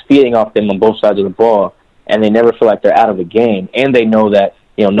everyone's feeding off them on both sides of the ball and they never feel like they're out of the game and they know that,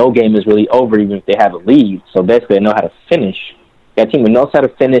 no game is really over even if they have a lead. So basically they know how to finish. That team who knows how to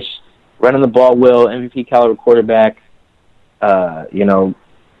finish, running the ball well, MVP caliber quarterback, a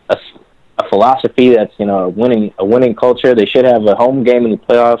philosophy that's, a winning culture. They should have a home game in the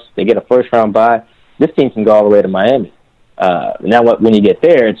playoffs. They get a first-round bye. This team can go all the way to Miami. Now, when you get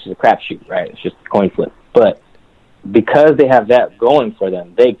there, it's just a crapshoot, right? It's just a coin flip. But because they have that going for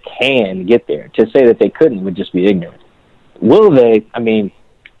them, they can get there. To say that they couldn't would just be ignorant. Will they? I mean,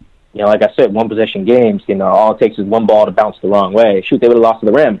 like I said, one-possession games, all it takes is one ball to bounce the wrong way. Shoot, they would have lost to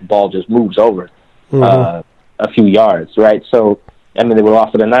the Rams. The ball just moves over a few yards, right? So, they would have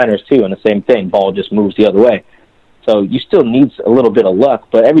lost to the Niners, too, and the same thing. Ball just moves the other way. So you still need a little bit of luck,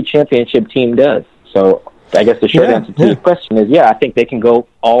 but every championship team does. So I guess the short answer to your question is, I think they can go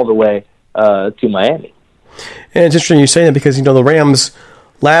all the way to Miami. And it's interesting you say that because, the Rams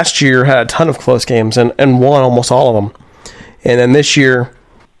last year had a ton of close games and won almost all of them. And then this year,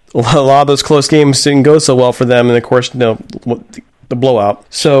 a lot of those close games didn't go so well for them, and of course, the blowout.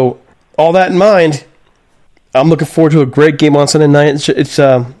 So all that in mind, I'm looking forward to a great game on Sunday night. It's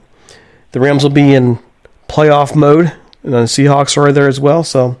the Rams will be in playoff mode, and the Seahawks are there as well.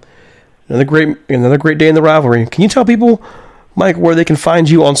 So another great day in the rivalry. Can you tell people, Mike, where they can find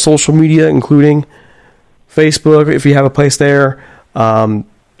you on social media, including Facebook, if you have a place there,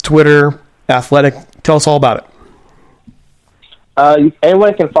 Twitter, Athletic? Tell us all about it.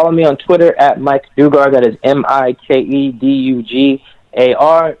 Anyone can follow me on Twitter at Mike Dugar. That is MikeDugar,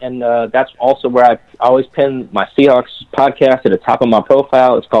 and that's also where I always pin my Seahawks podcast at the top of my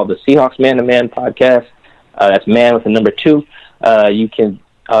profile. It's called the Seahawks Man to Man podcast. That's man with the number 2. You can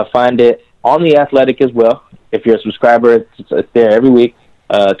find it on The Athletic as well. If you're a subscriber, it's there every week,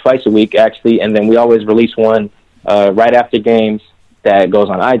 twice a week actually, and then we always release one right after games that goes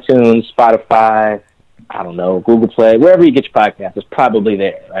on iTunes, Spotify, Google Play, wherever you get your podcast, it's probably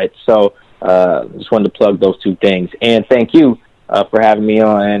there, right? So just wanted to plug those two things. And thank you for having me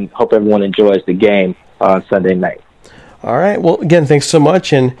on, and hope everyone enjoys the game on Sunday night. All right. Well, again, thanks so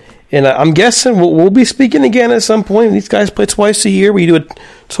much. And I'm guessing we'll be speaking again at some point. These guys play twice a year. We do a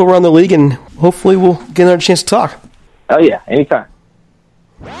tour around the league, and hopefully we'll get another chance to talk. Oh, yeah. Anytime.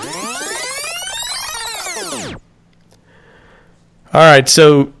 All right.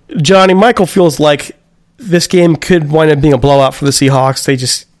 So, Johnny, Michael feels like this game could wind up being a blowout for the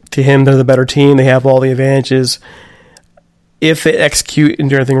Seahawks. To him, they're the better team. They have all the advantages if they execute and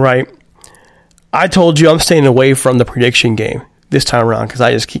do everything right. I told you I'm staying away from the prediction game this time around because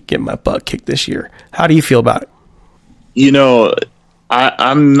I just keep getting my butt kicked this year. How do you feel about it?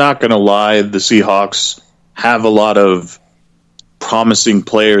 I'm not going to lie. The Seahawks have a lot of promising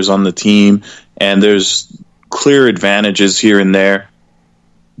players on the team, and there's clear advantages here and there.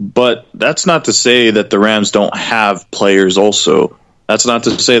 But that's not to say that the Rams don't have players also. That's not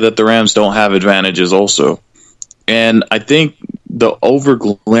to say that the Rams don't have advantages also. And I think the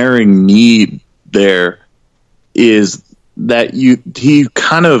over-glaring need there is that he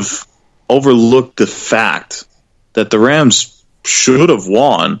kind of overlooked the fact that the Rams should have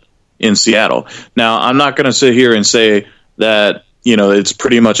won in Seattle. Now, I'm not going to sit here and say that, it's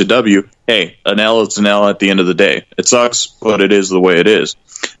pretty much a W. Hey, an L is an L at the end of the day. It sucks, but it is the way it is.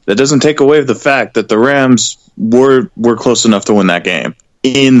 That doesn't take away the fact that the Rams were close enough to win that game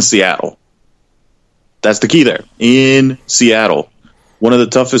in Seattle. That's the key there. In Seattle. One of the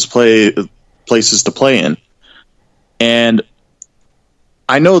toughest places to play in. And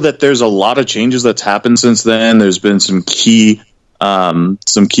I know that there's a lot of changes that's happened since then. There's been some key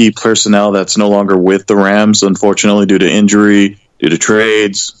personnel that's no longer with the Rams, unfortunately, due to injury, due to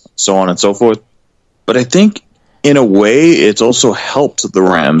trades, so on and so forth. But I think, in a way, it's also helped the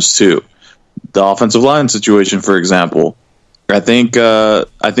Rams, too. The offensive line situation, for example. I think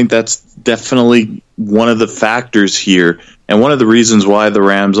that's definitely one of the factors here, and one of the reasons why the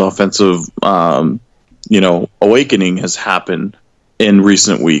Rams' offensive, awakening has happened in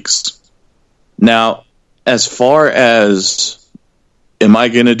recent weeks. Now, as far as am I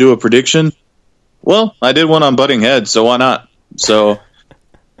going to do a prediction? Well, I did one on butting heads, so why not? So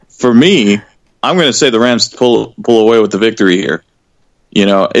for me, I'm going to say the Rams pull away with the victory here. You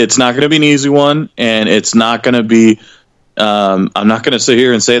know, it's not going to be an easy one, and it's not going to be I'm not going to sit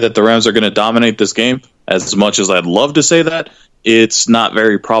here and say that the Rams are going to dominate this game. As much as I'd love to say that, it's not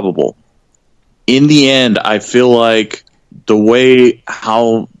very probable. In the end, I feel like the way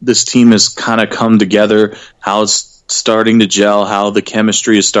how this team has kind of come together, how it's starting to gel, how the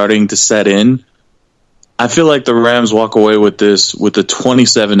chemistry is starting to set in, I feel like the Rams walk away with this with a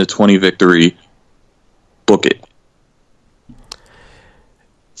 27-20 victory. Book it.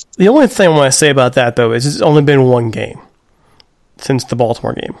 The only thing I want to say about that, though, is it's only been one game since the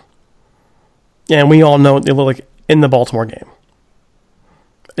Baltimore game. And we all know what they look like in the Baltimore game.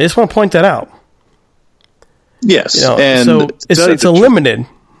 I just want to point that out. Yes. You know, and so it's a limited.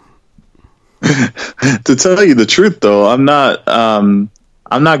 To tell you the truth, though, I'm not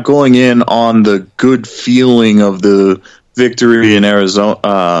going in on the good feeling of the victory in Arizona.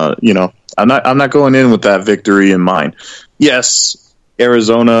 I'm not going in with that victory in mind. Yes,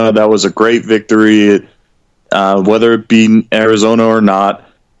 Arizona, that was a great victory. Whether it be Arizona or not,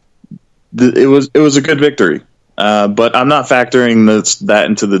 it was a good victory. But I'm not factoring that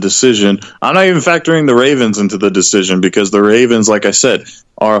into the decision. I'm not even factoring the Ravens into the decision because the Ravens, like I said,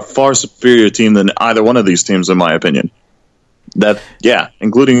 are a far superior team than either one of these teams, in my opinion.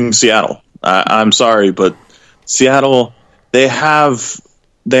 Including Seattle. I'm sorry, but Seattle, they have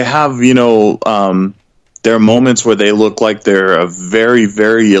there are moments where they look like they're a very,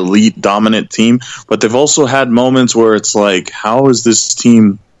 very elite, dominant team, but they've also had moments where it's like, how is this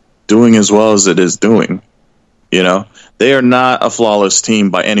team doing as well as it is doing? You know, they are not a flawless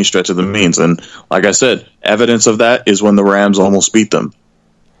team by any stretch of the means. And like I said, evidence of that is when the Rams almost beat them.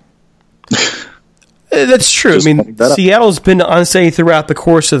 That's true. I mean, Seattle's been unsafe throughout the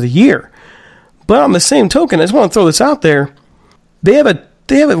course of the year. But on the same token, I just want to throw this out there. They have a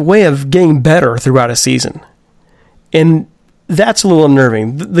way of getting better throughout a season. And that's a little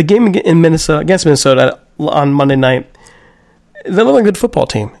unnerving. The game against Minnesota on Monday night, they're not a good football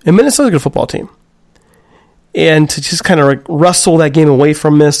team. And Minnesota's a good football team. And to just kind of like wrestle that game away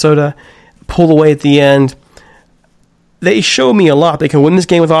from Minnesota, pull away at the end, they show me a lot. They can win this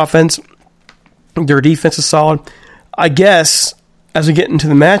game with offense. Their defense is solid. I guess as we get into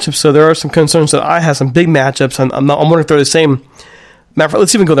the matchups, so there are some concerns that I have some big matchups. I'm going to throw the same.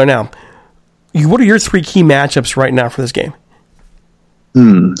 Let's even go there now. What are your three key matchups right now for this game?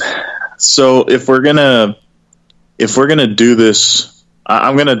 So if we're gonna do this,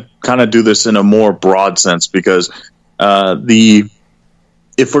 I'm gonna kind of do this in a more broad sense because if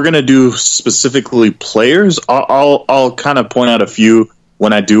we're gonna do specifically players, I'll kind of point out a few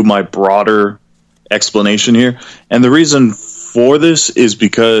when I do my broader explanation here. And the reason for this is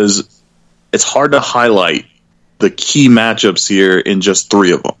because it's hard to highlight the key matchups here in just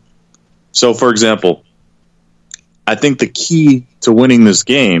three of them. So, for example, I think the key to winning this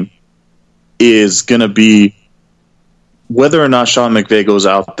game is going to be whether or not Sean McVay goes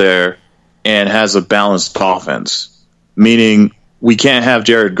out there and has a balanced offense, meaning we can't have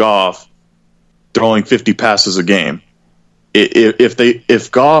Jared Goff throwing 50 passes a game. If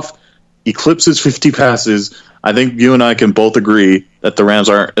Goff eclipses 50 passes, I think you and I can both agree that the Rams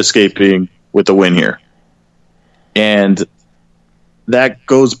aren't escaping with the win here. And that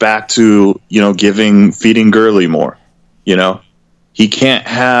goes back to, feeding Gurley more. He can't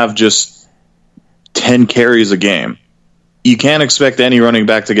have just 10 carries a game. You can't expect any running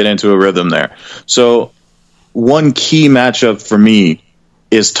back to get into a rhythm there. So one key matchup for me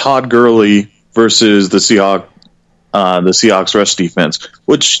is Todd Gurley versus the Seahawks rush defense,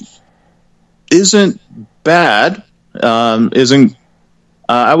 which isn't bad.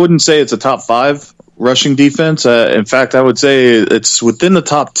 I wouldn't say it's a top 5 rushing defense. In fact, I would say it's within the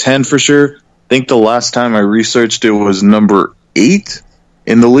top 10 for sure. I think the last time I researched it was number 8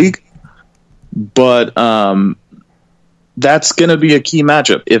 in the league. But that's going to be a key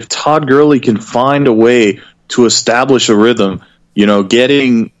matchup. If Todd Gurley can find a way to establish a rhythm,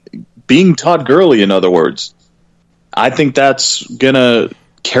 being Todd Gurley, in other words, I think that's going to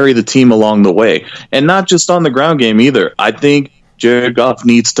carry the team along the way. And not just on the ground game either. I think Jared Goff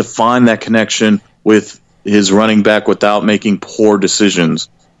needs to find that connection with his running back without making poor decisions.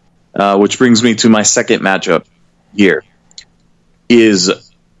 Which brings me to my second matchup here.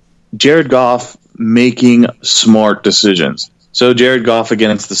 Is Jared Goff making smart decisions? So Jared Goff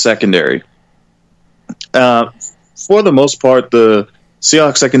against the secondary. For the most part, the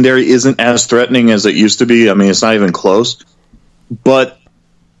Seahawks secondary isn't as threatening as it used to be. I mean, it's not even close. But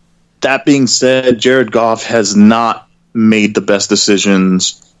that being said, Jared Goff has not made the best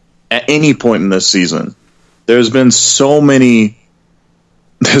decisions at any point in this season. There's been so many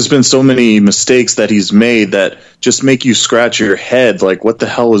mistakes that he's made that just make you scratch your head, like, what the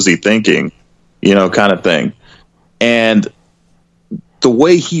hell was he thinking? Kind of thing. And the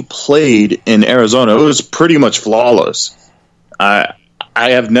way he played in Arizona, it was pretty much flawless. I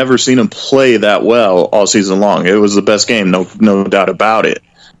have never seen him play that well all season long. It was the best game, no doubt about it.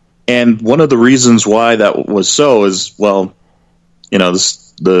 And one of the reasons why that was so is, well,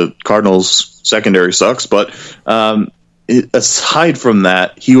 the Cardinals' secondary sucks, but aside from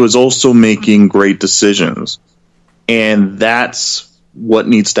that, he was also making great decisions. And that's what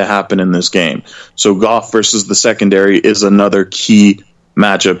needs to happen in this game. So Goff versus the secondary is another key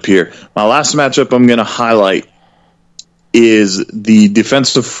matchup here. My last matchup I'm going to highlight is the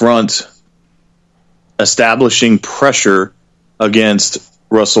defensive front establishing pressure against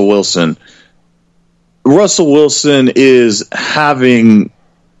Russell Wilson. Russell Wilson is having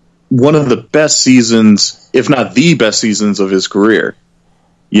one of the best seasons, if not the best seasons of his career,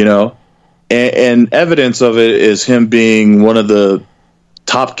 and evidence of it is him being one of the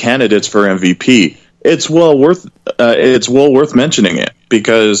top candidates for MVP. It's well worth mentioning it,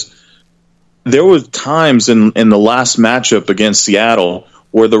 because there were times in the last matchup against Seattle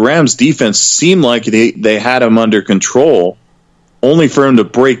where the Rams defense seemed like they had him under control, only for him to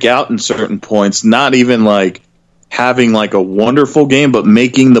break out in certain points, not even like having like a wonderful game, but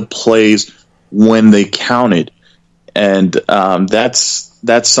making the plays when they counted. And that's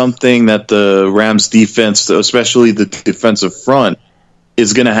something that the Rams defense, especially the defensive front,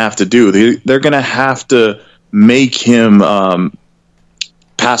 is going to have to do. They're going to have to make him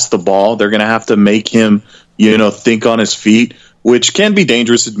pass the ball. They're going to have to make him, think on his feet, which can be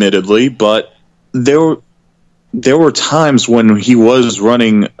dangerous, admittedly, but there were times when he was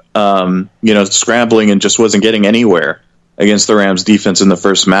running, scrambling and just wasn't getting anywhere against the Rams defense in the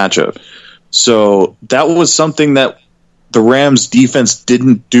first matchup. So that was something that the Rams defense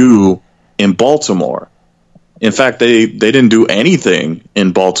didn't do in Baltimore. In fact, they didn't do anything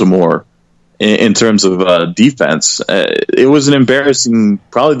in Baltimore in terms of defense. It was an embarrassing,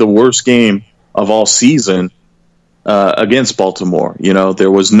 probably the worst game of all season against Baltimore.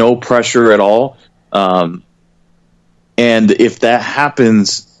 There was no pressure at all. And if that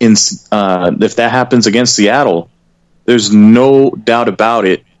happens against Seattle, there's no doubt about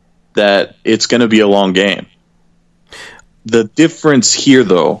it that it's going to be a long game. The difference here,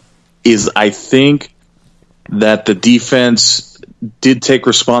 though, is I think that the defense did take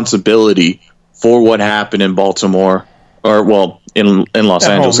responsibility for what happened in Baltimore, or in Los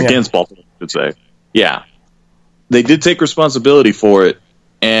Angeles against Baltimore, I should say. Yeah, they did take responsibility for it,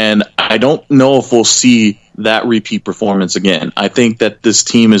 and I don't know if we'll see that repeat performance again. I think that this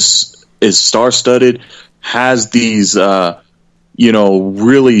team is star-studded, has these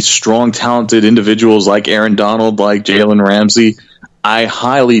really strong, talented individuals like Aaron Donald, like Jalen Ramsey. I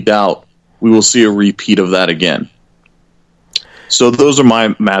highly doubt we will see a repeat of that again. So those are my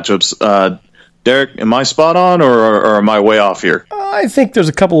matchups. Derek, am I spot on, or am I way off here? I think there's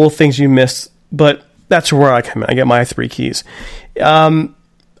a couple of things you missed, but that's where I come in. I get my three keys. I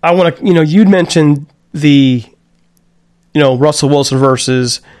want to, you'd mentioned the, Russell Wilson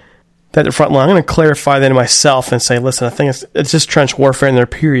versus that front line. I'm going to clarify that myself and say, listen, I think it's just trench warfare in their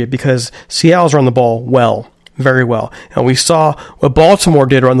period, because Seattle's run the ball well, very well. And we saw what Baltimore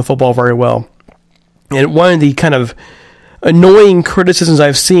did run the football very well. And one of the kind of annoying criticisms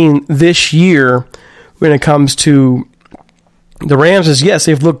I've seen this year when it comes to the Rams is, yes,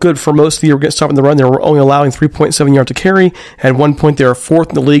 they've looked good for most of the year against stopping the run. They were only allowing 3.7 yards to carry. At one point, they were fourth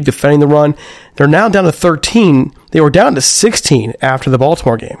in the league defending the run. They're now down to 13. They were down to 16 after the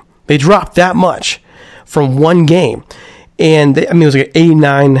Baltimore game. They dropped that much from one game. And it was like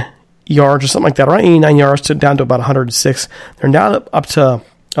 89 yards or something like that, around 89 yards down to about 106. They're now up to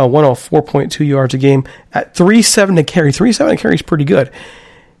 104.2 yards a game at 3.7 to carry. 3.7 to carry is pretty good.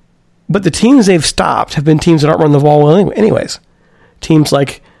 But the teams they've stopped have been teams that aren't running the ball well anyways. Teams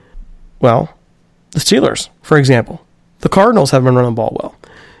like, the Steelers, for example. The Cardinals haven't been running the ball well.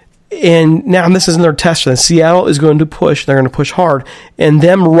 And now this isn't their test for them. Seattle is going to push. They're going to push hard. And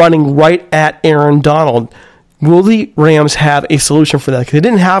them running right at Aaron Donald, will the Rams have a solution for that? Because they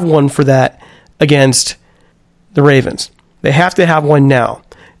didn't have one for that against the Ravens. They have to have one now.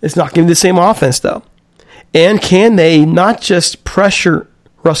 It's not going to be the same offense, though. And can they not just pressure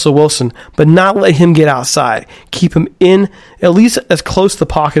Russell Wilson, but not let him get outside? Keep him in at least as close to the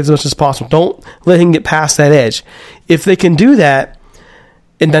pocket as much as possible. Don't let him get past that edge. If they can do that,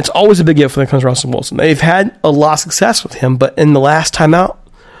 and that's always a big gift when it comes to Russell Wilson. They've had a lot of success with him, but in the last time out,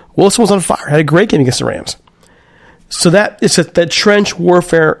 Wilson was on fire. Had a great game against the Rams. So that it's that trench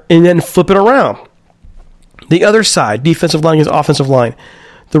warfare, and then flip it around. The other side, defensive line against offensive line.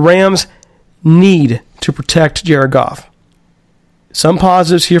 The Rams need to protect Jared Goff. Some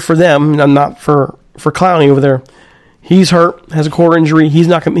positives here for them. I'm not for Clowney over there. He's hurt, has a core injury. He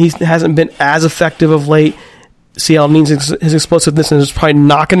hasn't been as effective of late. Seattle needs his explosiveness, and is probably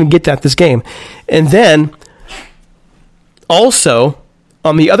not going to get that this game. And then, also,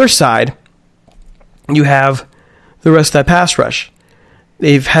 on the other side, you have the rest of that pass rush.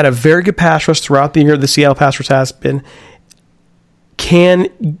 They've had a very good pass rush throughout the year. The Seattle pass rush has been.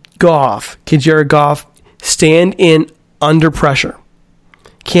 Can Jared Goff stand in under pressure?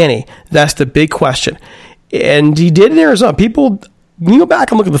 Can he? That's the big question. And he did in Arizona. People, you go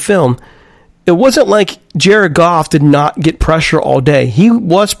back and look at the film, it wasn't like Jared Goff did not get pressure all day. He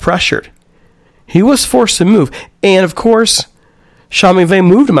was pressured. He was forced to move. And, of course, Sean McVay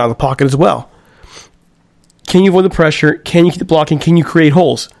moved him out of the pocket as well. Can you avoid the pressure? Can you keep the blocking? Can you create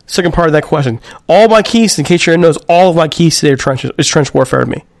holes? Second part of that question. All my keys, in case you're knows, all of my keys today is trench warfare to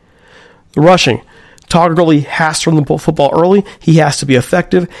me. The rushing. Todd Gurley has to run the football early. He has to be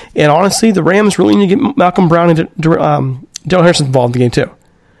effective. And honestly, the Rams really need to get Malcolm Brown and Daryl Harrison involved in the game too.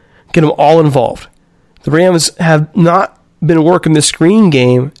 Get them all involved. The Rams have not been working the screen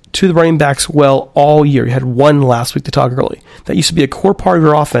game to the running backs well all year. You had one last week to Todd Gurley. That used to be a core part of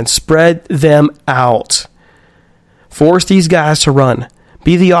your offense. Spread them out. Force these guys to run.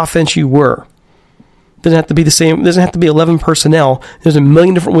 Be the offense you were. Doesn't have to be the same. Doesn't have to be 11 personnel. There's a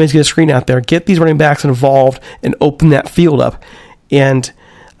million different ways to get a screen out there. Get these running backs involved and open that field up. And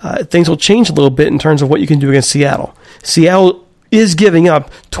things will change a little bit in terms of what you can do against Seattle. Seattle is giving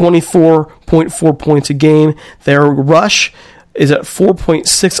up 24.4 points a game. Their rush is at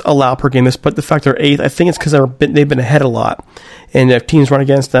 4.6 allowed per game. Despite the fact they're 8th, I think it's because they've been ahead a lot. And if teams run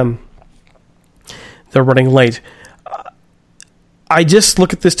against them, they're running late. I just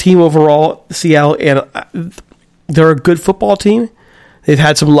look at this team overall, Seattle, and they're a good football team. They've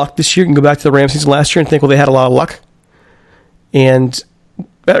had some luck this year. You can go back to the Rams season last year and think, well, they had a lot of luck. And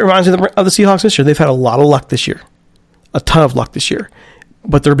that reminds me of the Seahawks this year. They've had a lot of luck this year. A ton of luck this year.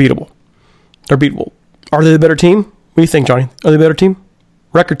 But they're beatable. They're beatable. Are they the better team? What do you think, Johnny? Are they the better team?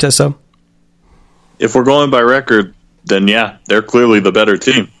 Record says so. If we're going by record, then yeah, they're clearly the better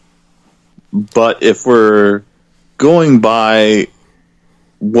team. But if we're going by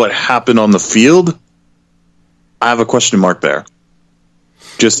what happened on the field, I have a question mark there.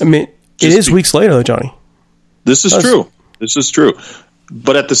 It is weeks later, though, Johnny. This is true. This is true.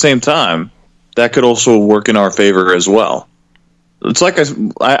 But at the same time, that could also work in our favor as well. It's like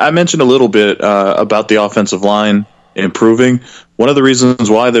I mentioned a little bit about the offensive line improving. One of the reasons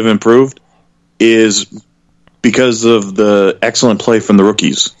why they've improved is because of the excellent play from the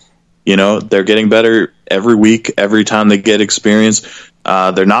rookies. You know, they're getting better every week, every time they get experience.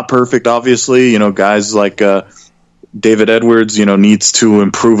 They're not perfect, obviously. You know, guys like David Edwards, needs to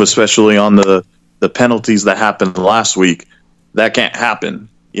improve, especially on the penalties that happened last week. That can't happen.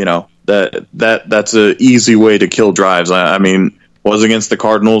 That's an easy way to kill drives. I mean, was against the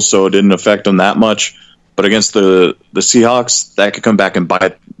Cardinals, so it didn't affect them that much. But against the Seahawks, that could come back and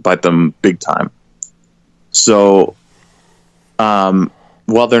bite them big time. So,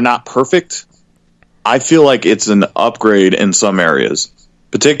 while they're not perfect, I feel like it's an upgrade in some areas,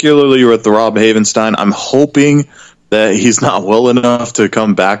 particularly with the Rob Havenstein. I'm hoping that he's not well enough to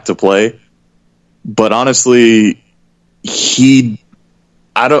come back to play. But honestly,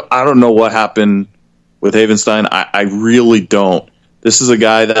 I don't know what happened with Havenstein. I really don't. This is a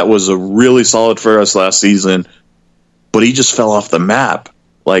guy that was a really solid for us last season, but he just fell off the map.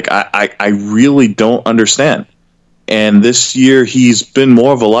 Like, I really don't understand. And this year, he's been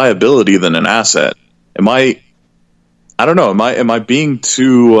more of a liability than an asset. I don't know. Am I being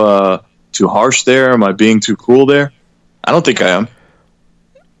too harsh there? Am I being too cruel there? I don't think I am.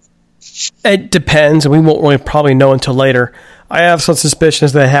 It depends, and we won't really probably know until later. I have some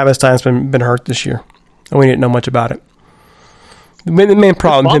suspicions that Havenstein's been hurt this year, and we didn't know much about it. The main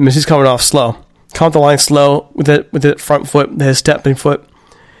problem with him is he's coming off slow. Coming off the line slow with the front foot, his stepping foot.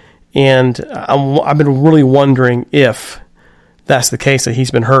 And I've been really wondering if that's the case, that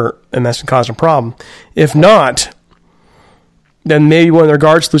he's been hurt and that's been causing a problem. If not, then maybe one of their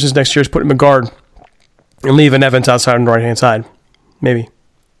guard solutions next year is put him in guard and leave an Evans outside on the right-hand side. Maybe.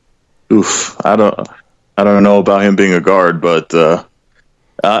 Oof, I don't know about him being a guard, but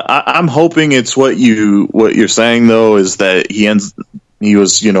I'm hoping it's what you're saying though, is that he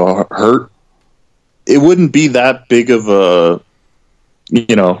was hurt. It wouldn't be that big of a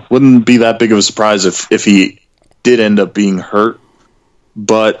surprise if he did end up being hurt.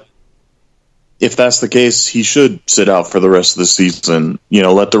 But if that's the case, he should sit out for the rest of the season.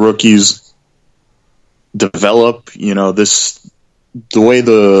 Let the rookies develop. The way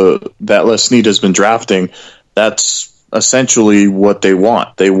that Les Snead has been drafting, that's essentially what they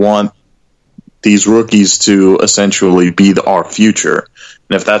want. They want these rookies to essentially be our future.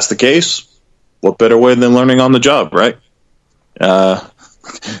 And if that's the case, what better way than learning on the job, right?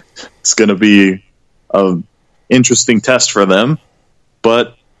 It's going to be an interesting test for them.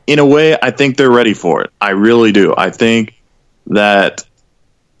 But in a way, I think they're ready for it. I really do. I think that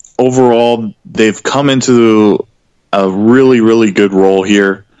overall, they've come into a really, really good role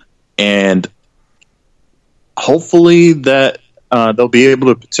here. And hopefully that they'll be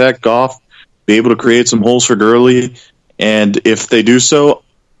able to protect Goff, be able to create some holes for Gurley. And if they do so,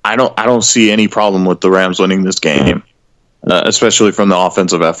 I don't see any problem with the Rams winning this game, especially from the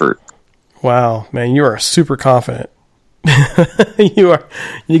offensive effort. Wow, man, you are super confident. You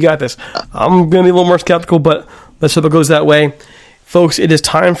got this. I'm going to be a little more skeptical, but let's hope it goes that way. Folks, it is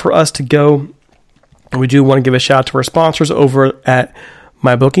time for us to go. We do want to give a shout out to our sponsors over at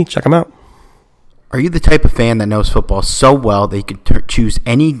MyBookie. Check them out. Are you the type of fan that knows football so well that you can choose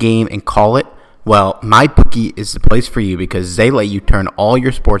any game and call it? Well, MyBookie is the place for you because they let you turn all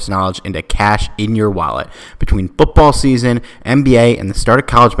your sports knowledge into cash in your wallet. Between football season, NBA, and the start of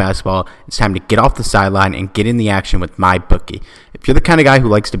college basketball, it's time to get off the sideline and get in the action with MyBookie. If you're the kind of guy who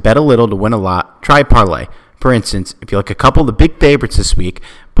likes to bet a little to win a lot, try Parlay. For instance, if you like a couple of the big favorites this week,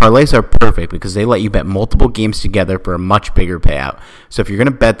 parlays are perfect because they let you bet multiple games together for a much bigger payout. So if you're going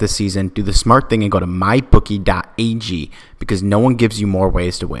to bet this season, do the smart thing and go to mybookie.ag because no one gives you more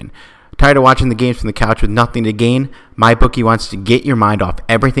ways to win. Tired of watching the games from the couch with nothing to gain? MyBookie wants to get your mind off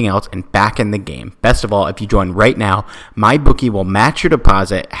everything else and back in the game. Best of all, if you join right now, MyBookie will match your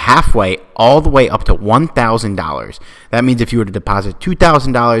deposit halfway all the way up to $1,000. That means if you were to deposit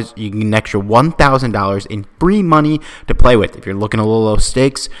 $2,000, you can get an extra $1,000 in free money to play with. If you're looking at a little low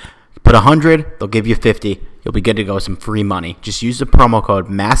stakes, put $100, they'll give you $50. You'll be good to go with some free money. Just use the promo code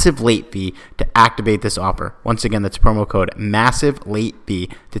MASSIVELATEFEE to activate this offer. Once again, that's promo code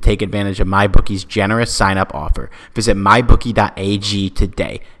MASSIVELATEFEE to take advantage of MyBookie's generous sign-up offer. Visit mybookie.ag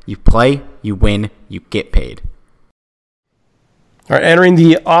today. You play, you win, you get paid. All right, entering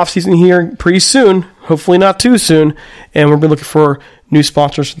the offseason here pretty soon, hopefully not too soon, and we'll be looking for new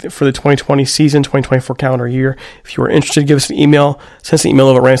sponsors for the 2020 season, 2024 calendar year. If you are interested, give us an email. Send us an email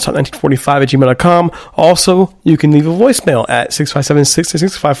over at ramstalk1945@gmail.com. Also, you can leave a voicemail at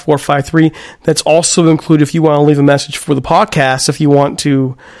 657-666-5453. That's also included if you want to leave a message for the podcast. If you want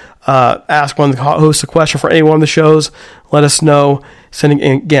to ask one of the hosts a question for any one of the shows, let us know. Sending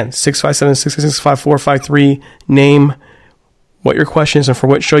again, 657-666-5453. Name what your question is and for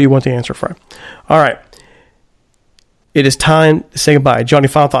what show you want the answer for. All right. It is time to say goodbye. Johnny,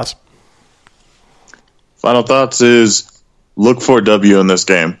 final thoughts. Final thoughts is look for a W in this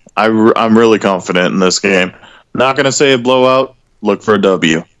game. I'm really confident in this game. Not going to say a blowout. Look for a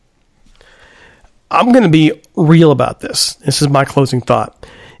W. I'm going to be real about this. This is my closing thought.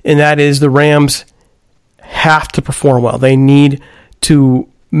 And that is the Rams have to perform well. They need to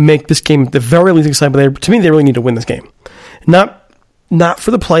make this game at the very least exciting. But to me, they really need to win this game. Not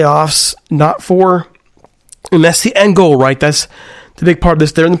for the playoffs, not for... And that's the end goal, right? That's the big part of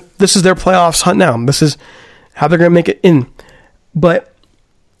this. This is their playoffs hunt now. This is how they're going to make it in. But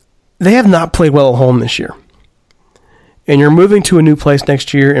they have not played well at home this year. And you're moving to a new place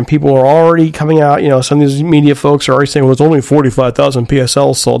next year, and people are already coming out. Some of these media folks are already saying, well, it's only 45,000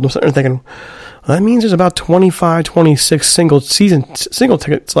 PSLs sold. I'm sitting there thinking, well, that means there's about 25, 26 single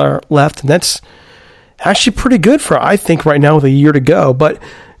tickets left. And that's actually pretty good for, I think, right now with a year to go. But,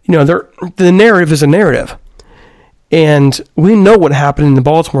 the narrative is a narrative. And we know what happened in the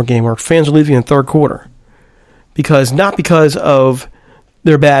Baltimore game where fans are leaving in the third quarter. Not because of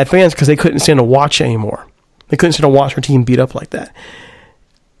their bad fans, because they couldn't stand to watch anymore. They couldn't stand to watch their team beat up like that.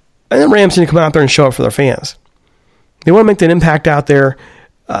 And the Rams need to come out there and show up for their fans. They want to make that impact out there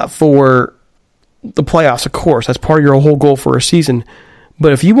for the playoffs, of course. That's part of your whole goal for a season.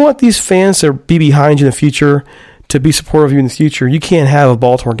 But if you want these fans to be behind you in the future, to be supportive of you in the future, you can't have a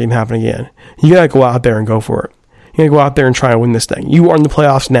Baltimore game happen again. You got to go out there and go for it. You got to go out there and try and win this thing. You are in the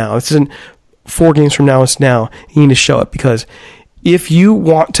playoffs now. This isn't 4 games from now. It's now. You need to show it because if you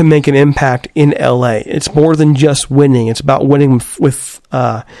want to make an impact in LA, it's more than just winning. It's about winning with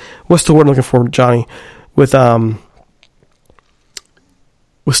what's the word I'm looking for, Johnny? With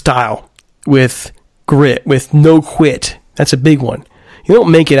style, with grit, with no quit. That's a big one. You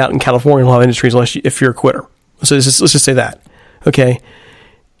don't make it out in California in a lot of industries if you're a quitter. So let's just say that. Okay?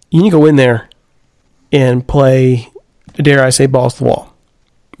 You need to go in there and play, dare I say, balls to the wall.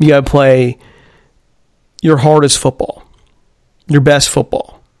 You got to play your hardest football, your best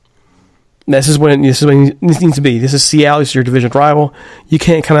football. This is when it needs to be. This is Seattle. This is your division rival. You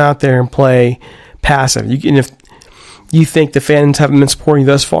can't come out there and play passive. And if you think the fans haven't been supporting you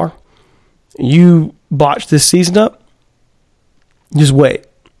thus far, you botch this season up, just wait.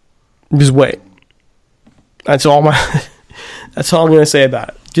 Just wait. That's all that's all I'm going to say about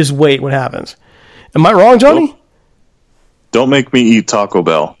it. Just wait what happens. Am I wrong, Johnny? Don't make me eat Taco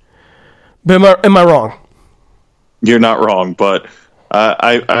Bell. But am I wrong? You're not wrong, but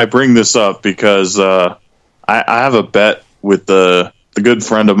I bring this up because I have a bet with the good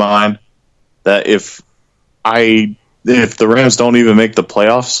friend of mine that if the Rams don't even make the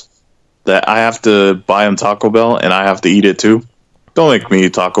playoffs, that I have to buy him Taco Bell and I have to eat it too. Don't make me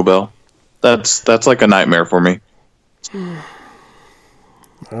eat Taco Bell. That's like a nightmare for me.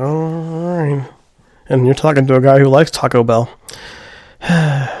 All right. And you're talking to a guy who likes Taco Bell.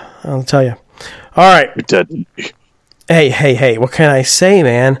 I'll tell you. All right. You're dead. Hey, what can I say,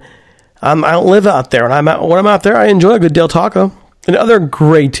 man? I don't live out there. When I'm out there, I enjoy a good Del Taco and other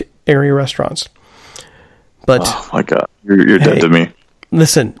great area restaurants. But oh my God, you're dead to me.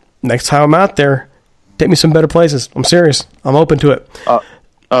 Listen, next time I'm out there, take me some better places. I'm serious. I'm open to it.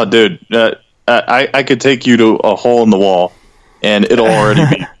 Oh, dude, I could take you to a hole in the wall, and it'll already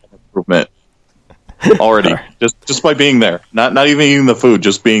be an improvement. Already, just by being there, not even eating the food,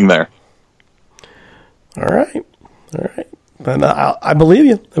 just being there. All right. And I believe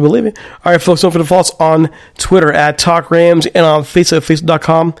you. All right, folks, don't forget to follow us on Twitter at TalkRams and on Facebook,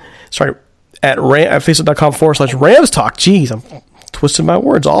 Facebook.com. Sorry, at Facebook.com/Rams Talk. Jeez, I'm twisting my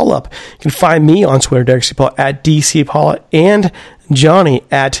words all up. You can find me on Twitter, Derek C. Paula, at DC Paula, and Johnny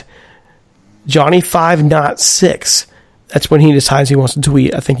at Johnny506. That's when he decides he wants to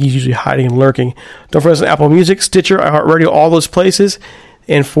tweet. I think he's usually hiding and lurking. Don't forget Apple Music, Stitcher, iHeartRadio, all those places.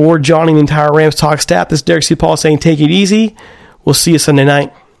 And for Johnny and the entire Rams Talk staff, this is Derek C. Paul saying take it easy. We'll see you Sunday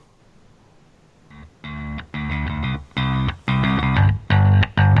night.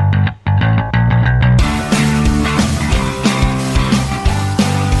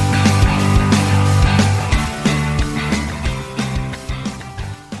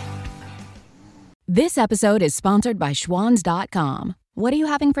 This episode is sponsored by Schwans.com. What are you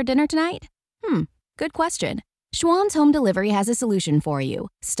having for dinner tonight? Good question. Schwann's Home Delivery has a solution for you.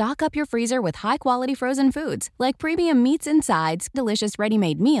 Stock up your freezer with high-quality frozen foods like premium meats and sides, delicious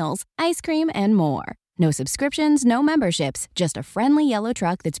ready-made meals, ice cream, and more. No subscriptions, no memberships, just a friendly yellow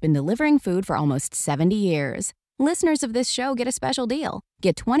truck that's been delivering food for almost 70 years. Listeners of this show get a special deal.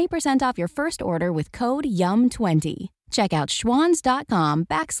 Get 20% off your first order with code YUM20. Check out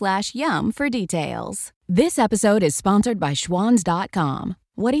schwans.com/yum for details. This episode is sponsored by Schwans.com.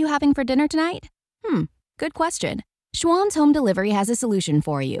 What are you having for dinner tonight? Good question. Schwann's Home Delivery has a solution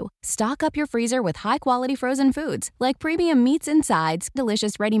for you. Stock up your freezer with high-quality frozen foods like premium meats and sides,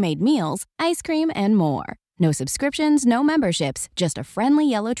 delicious ready-made meals, ice cream, and more. No subscriptions, no memberships, just a friendly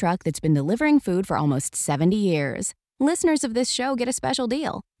yellow truck that's been delivering food for almost 70 years. Listeners of this show get a special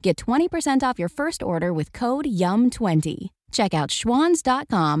deal. Get 20% off your first order with code YUM20. Check out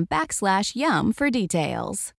schwans.com/yum for details.